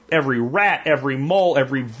 Every rat, every mole,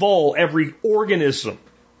 every vole, every organism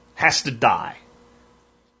has to die.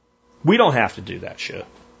 We don't have to do that shit.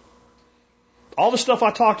 All the stuff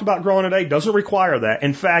I talked about growing today doesn't require that.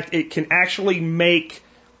 In fact, it can actually make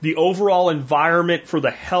the overall environment for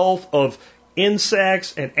the health of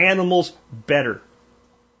insects and animals better.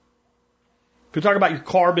 If you talk about your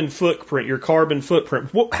carbon footprint,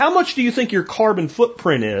 how much do you think your carbon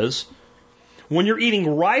footprint is when you're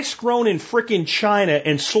eating rice grown in frickin' China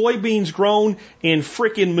and soybeans grown in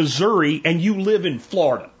frickin' Missouri and you live in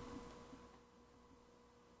Florida?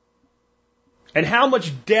 and how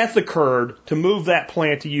much death occurred to move that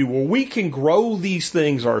plant to you. Well, we can grow these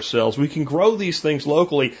things ourselves. We can grow these things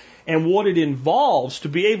locally. And what it involves to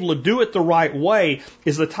be able to do it the right way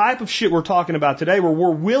is the type of shit we're talking about today, where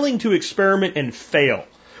we're willing to experiment and fail.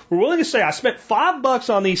 We're willing to say, I spent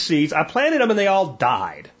 $5 on these seeds, I planted them, and they all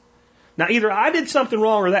died. Now, either I did something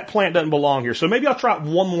wrong or that plant doesn't belong here, so maybe I'll try it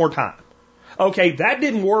one more time. Okay, that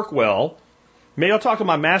didn't work well. Maybe I'll talk to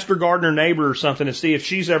my master gardener neighbor or something and see if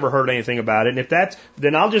she's ever heard anything about it. And if that's,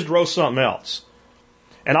 then I'll just grow something else.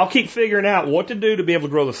 And I'll keep figuring out what to do to be able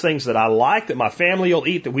to grow the things that I like, that my family will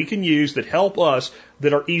eat, that we can use, that help us,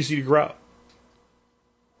 that are easy to grow.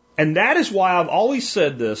 And that is why I've always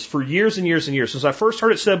said this for years and years and years, since I first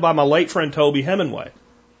heard it said by my late friend Toby Hemingway.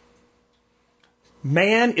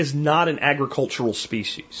 Man is not an agricultural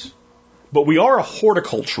species, but we are a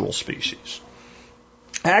horticultural species.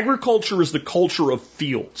 Agriculture is the culture of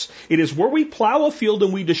fields. It is where we plow a field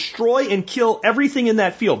and we destroy and kill everything in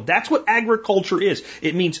that field. That's what agriculture is.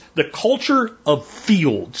 It means the culture of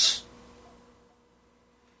fields.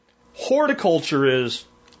 Horticulture is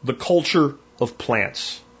the culture of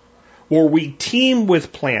plants, where we team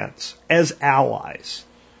with plants as allies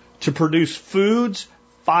to produce foods,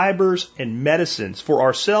 fibers, and medicines for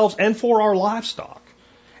ourselves and for our livestock.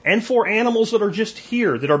 And for animals that are just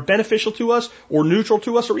here, that are beneficial to us or neutral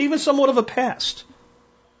to us or even somewhat of a pest.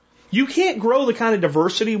 You can't grow the kind of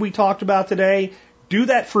diversity we talked about today, do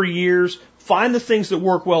that for years, find the things that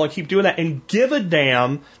work well and keep doing that, and give a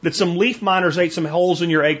damn that some leaf miners ate some holes in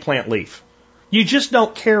your eggplant leaf. You just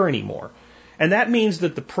don't care anymore. And that means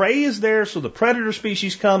that the prey is there, so the predator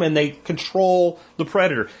species come and they control the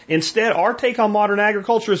predator. Instead, our take on modern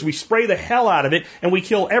agriculture is we spray the hell out of it and we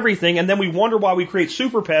kill everything, and then we wonder why we create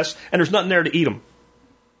super pests and there's nothing there to eat them.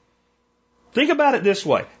 Think about it this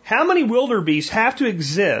way. How many wildebeest have to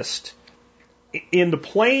exist in the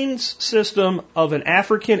plains system of an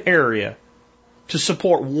African area to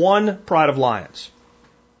support one pride of lions?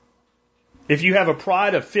 If you have a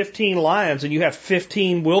pride of 15 lions and you have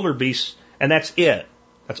 15 wildebeest, and that's it.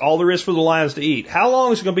 That's all there is for the lions to eat. How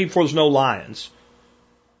long is it going to be before there's no lions?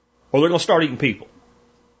 Or they're going to start eating people?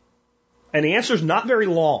 And the answer is not very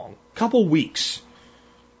long. A couple weeks.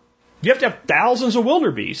 You have to have thousands of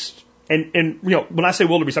wildebeest. And you know, when I say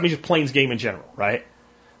wildebeest, I mean just plains game in general, right?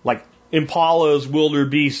 Like impalas,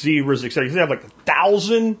 wildebeest, zebras, etc. You have like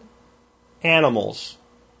 1,000 animals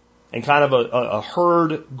and kind of a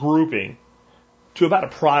herd grouping to about a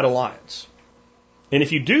pride of lions. And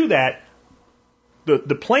if you do that,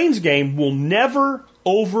 the plains game will never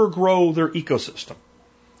overgrow their ecosystem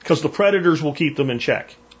because the predators will keep them in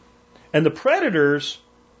check. And the predators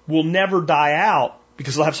will never die out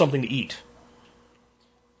because they'll have something to eat.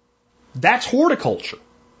 That's horticulture.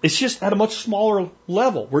 It's just at a much smaller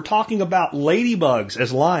level. We're talking about ladybugs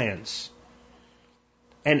as lions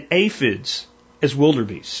and aphids as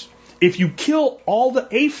wildebeest. If you kill all the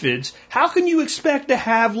aphids, how can you expect to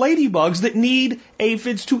have ladybugs that need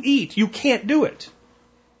aphids to eat? You can't do it.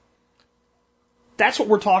 That's what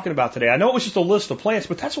we're talking about today. I know it was just a list of plants,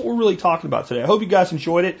 but that's what we're really talking about today. I hope you guys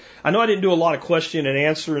enjoyed it. I know I didn't do a lot of question and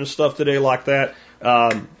answer and stuff today like that.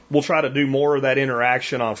 We'll try to do more of that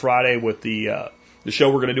interaction on Friday with the show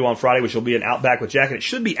we're going to do on Friday, which will be an Outback with Jack. And it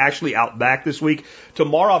should be actually Outback this week.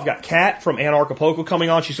 Tomorrow I've got Kat from Anarchapulco coming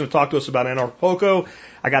on. She's going to talk to us about Anarchapulco.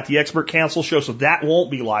 I got the Expert Council show, so that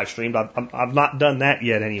won't be live streamed. I've not done that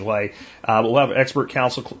yet anyway. But we'll have an Expert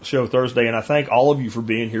Council show Thursday, and I thank all of you for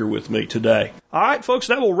being here with me today. All right, folks,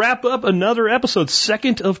 that will wrap up another episode,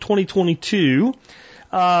 2nd of 2022.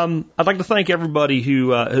 I'd like to thank everybody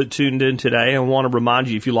who tuned in today. I want to remind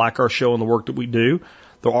you, if you like our show and the work that we do,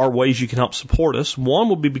 there are ways you can help support us. One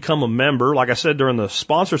will be become a member. Like I said during the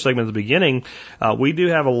sponsor segment at the beginning, we do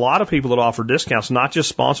have a lot of people that offer discounts, not just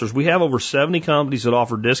sponsors. We have over 70 companies that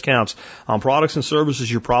offer discounts on products and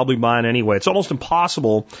services you're probably buying anyway. It's almost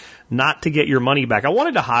impossible not to get your money back. I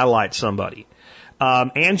wanted to highlight somebody.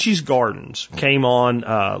 Angie's Gardens came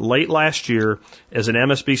on late last year as an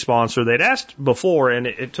MSB sponsor. They'd asked before, and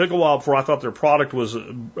it took a while before I thought their product was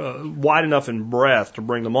wide enough in breadth to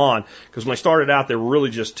bring them on, because when they started out, they were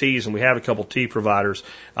really just teas, and we had a couple tea providers.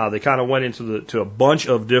 They kind of went into a bunch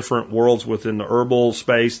of different worlds within the herbal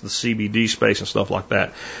space, the CBD space, and stuff like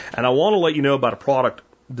that. And I want to let you know about a product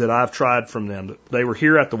that I've tried from them. They were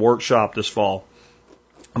here at the workshop this fall.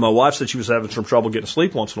 And my wife said she was having some trouble getting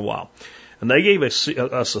sleep once in a while. And they gave us a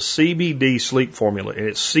CBD sleep formula. And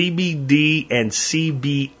it's CBD and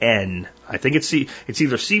CBN. I think it's either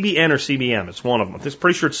CBN or CBM. It's one of them. I'm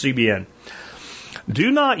pretty sure it's CBN. Do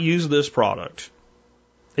not use this product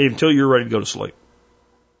until you're ready to go to sleep.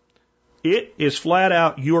 It is flat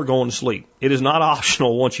out, you are going to sleep. It is not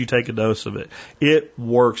optional once you take a dose of it. It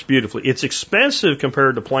works beautifully. It's expensive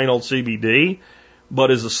compared to plain old CBD,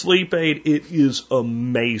 but as a sleep aid, it is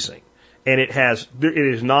amazing. And it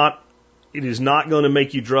is not going to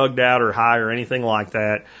make you drugged out or high or anything like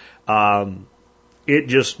that. It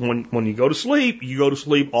just, when you go to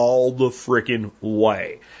sleep all the frickin'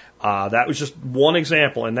 way. That was just one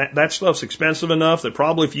example. And that stuff's expensive enough that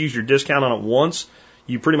probably if you use your discount on it once,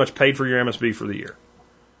 you pretty much paid for your MSB for the year.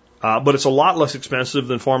 But it's a lot less expensive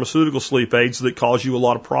than pharmaceutical sleep aids that cause you a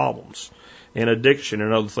lot of problems and addiction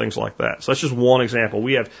and other things like that. So that's just one example.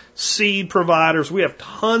 We have seed providers. We have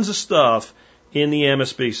tons of stuff in the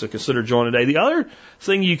MSB, so consider joining today. The other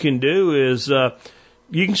thing you can do is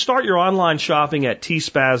you can start your online shopping at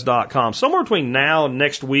tspaz.com. Somewhere between now and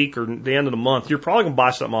next week or the end of the month, you're probably going to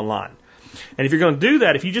buy something online. And if you're going to do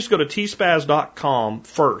that, if you just go to tspaz.com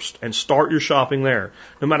first and start your shopping there,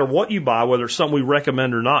 no matter what you buy, whether it's something we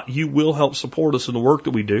recommend or not, you will help support us in the work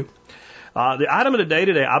that we do. The item of the day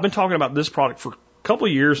today, I've been talking about this product for a couple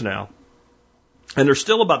of years now, and they're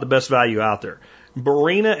still about the best value out there.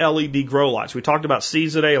 Barina LED grow lights. We talked about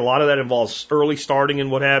seeds today. A lot of that involves early starting and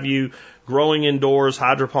what have you, growing indoors,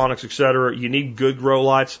 hydroponics, etc. You need good grow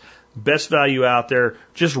lights. Best value out there.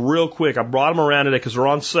 Just real quick, I brought them around today because they're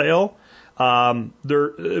on sale.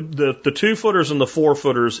 They're the 2-footers and the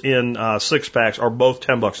 4-footers in 6-packs are both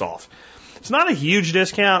 $10 off. It's not a huge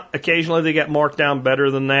discount. Occasionally they get marked down better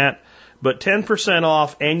than that, but 10%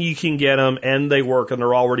 off, and you can get them, and they work, and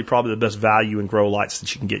they're already probably the best value in grow lights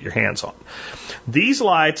that you can get your hands on. These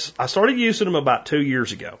lights, I started using them about 2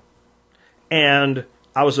 years ago, and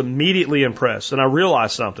I was immediately impressed, and I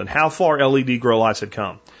realized something, how far LED grow lights had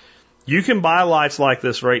come. You can buy lights like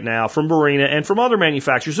this right now from Barina and from other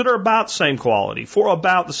manufacturers that are about the same quality for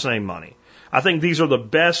about the same money. I think these are the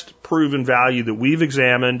best proven value that we've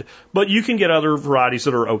examined, but you can get other varieties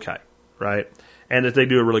that are okay, right? And that they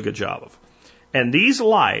do a really good job of. And these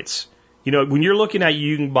lights, you know, when you're looking at,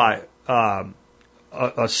 you can buy a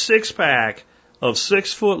 6-pack of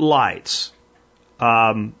 6-foot lights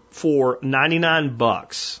for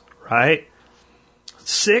 $99, right?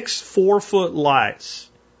 6 4-foot lights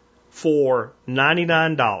for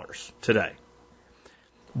 $99 today.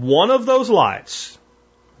 One of those lights,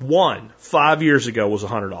 5 years ago, was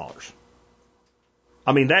 $100.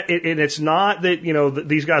 I mean, it's not that, you know,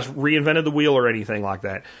 these guys reinvented the wheel or anything like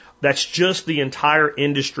that. That's just the entire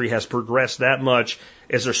industry has progressed that much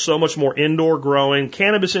as there's so much more indoor growing.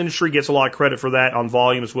 Cannabis industry gets a lot of credit for that on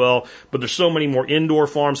volume as well, but there's so many more indoor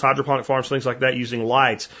farms, hydroponic farms, things like that using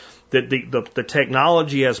lights that the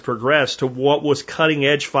technology has progressed to what was cutting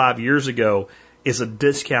edge 5 years ago is a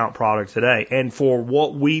discount product today. And for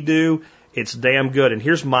what we do, it's damn good. And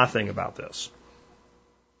here's my thing about this.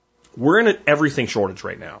 We're in an everything shortage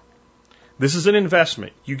right now. This is an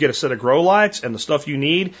investment. You get a set of grow lights and the stuff you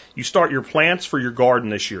need. You start your plants for your garden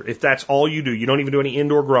this year. If that's all you do, you don't even do any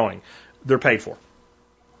indoor growing. They're paid for.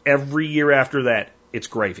 Every year after that, it's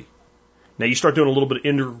gravy. Now you start doing a little bit of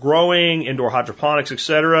indoor growing, indoor hydroponics,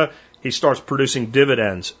 etc. It starts producing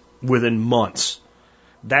dividends within months.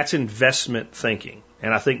 That's investment thinking.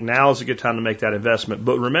 And I think now is a good time to make that investment.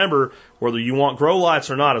 But remember, whether you want grow lights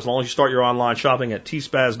or not, as long as you start your online shopping at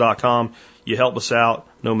tspaz.com, you help us out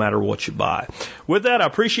no matter what you buy. With that, I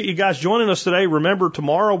appreciate you guys joining us today. Remember,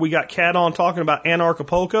 tomorrow we got Kat on talking about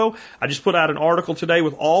Anarchapulco. I just put out an article today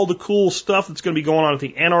with all the cool stuff that's going to be going on at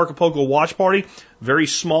the Anarchapulco Watch Party. Very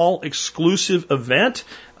small, exclusive event.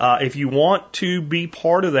 If you want to be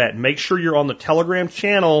part of that, make sure you're on the Telegram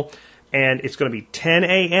channel. And it's going to be 10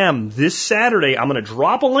 a.m. this Saturday. I'm going to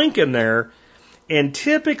drop a link in there. And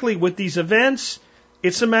typically with these events,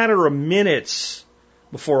 it's a matter of minutes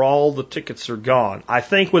before all the tickets are gone. I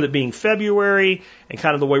think with it being February and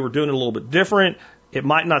kind of the way we're doing it a little bit different, it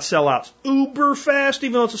might not sell out uber fast,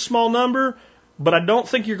 even though it's a small number. But I don't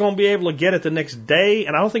think you're going to be able to get it the next day,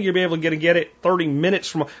 and I don't think you'll be able to get it 30 minutes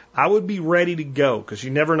from. I would be ready to go, because you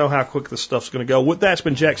never know how quick this stuff's going to go. With that, it's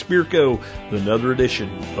been Jack Spirko with another edition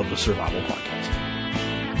of the Survival Podcast.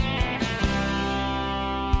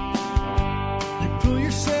 You pull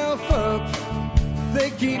yourself up, they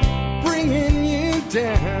keep bringing you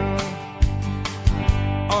down.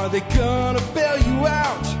 Are they gonna bail you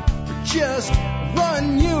out, or just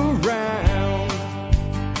run you around?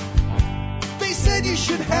 They said you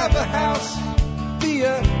should have a house the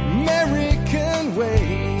American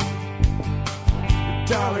way.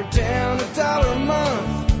 $1 down, $1 a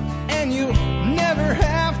month, and you'll never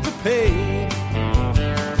have to pay.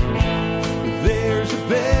 There's a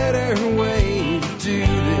better way to do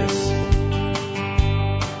this.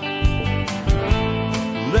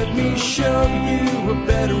 Let me show you a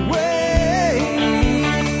better way.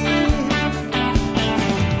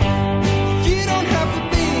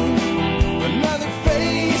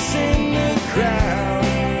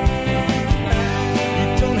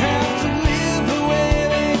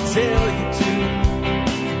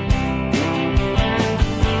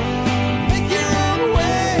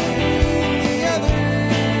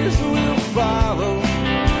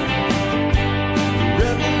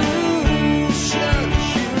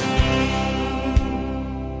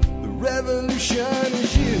 revolution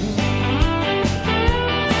is you.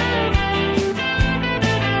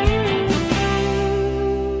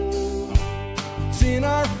 It's in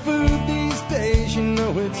our food these days, you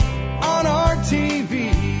know it's on our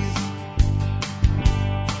TVs.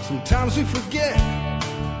 Sometimes we forget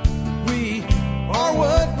we are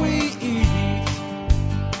what we eat.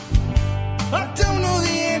 I don't know the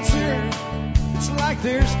answer. It's like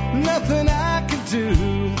there's nothing I can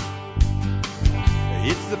do.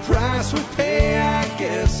 It's the price we pay, I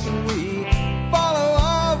guess, and we follow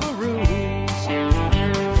all the rules.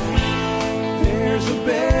 There's a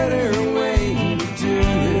better way to do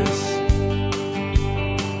this.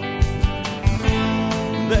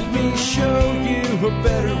 Let me show you a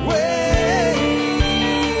better way.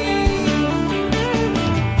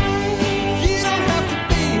 You don't have to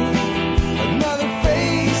be another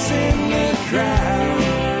face in the crowd.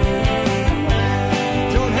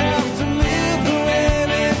 Don't have to live the way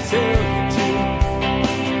they tell you to.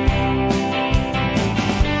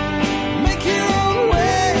 Make your own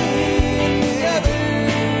way and the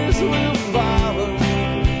others will follow.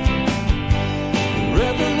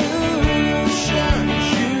 Revolution is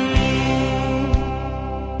you.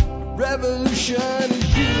 Revolution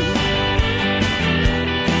is you.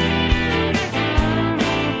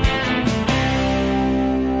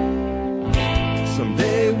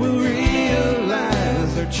 Someday we'll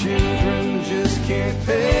realize our children just can't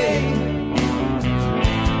pay.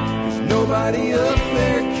 'Cause nobody up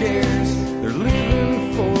there cares. They're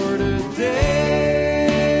living for today.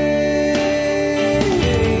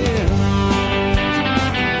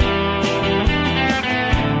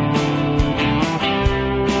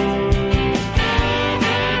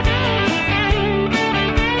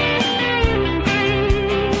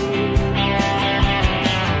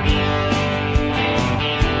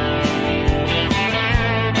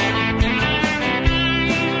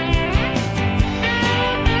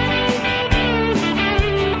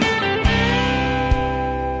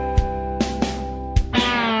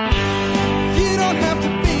 You don't have to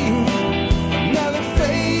be another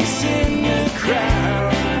face in the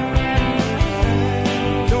crowd.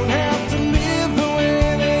 Don't have to live the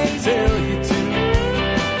way they tell you to.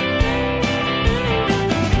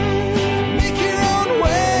 Make your own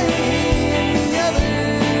way and the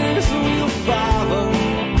others will follow.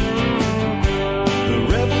 The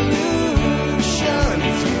revolution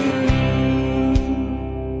is you.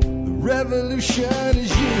 The revolution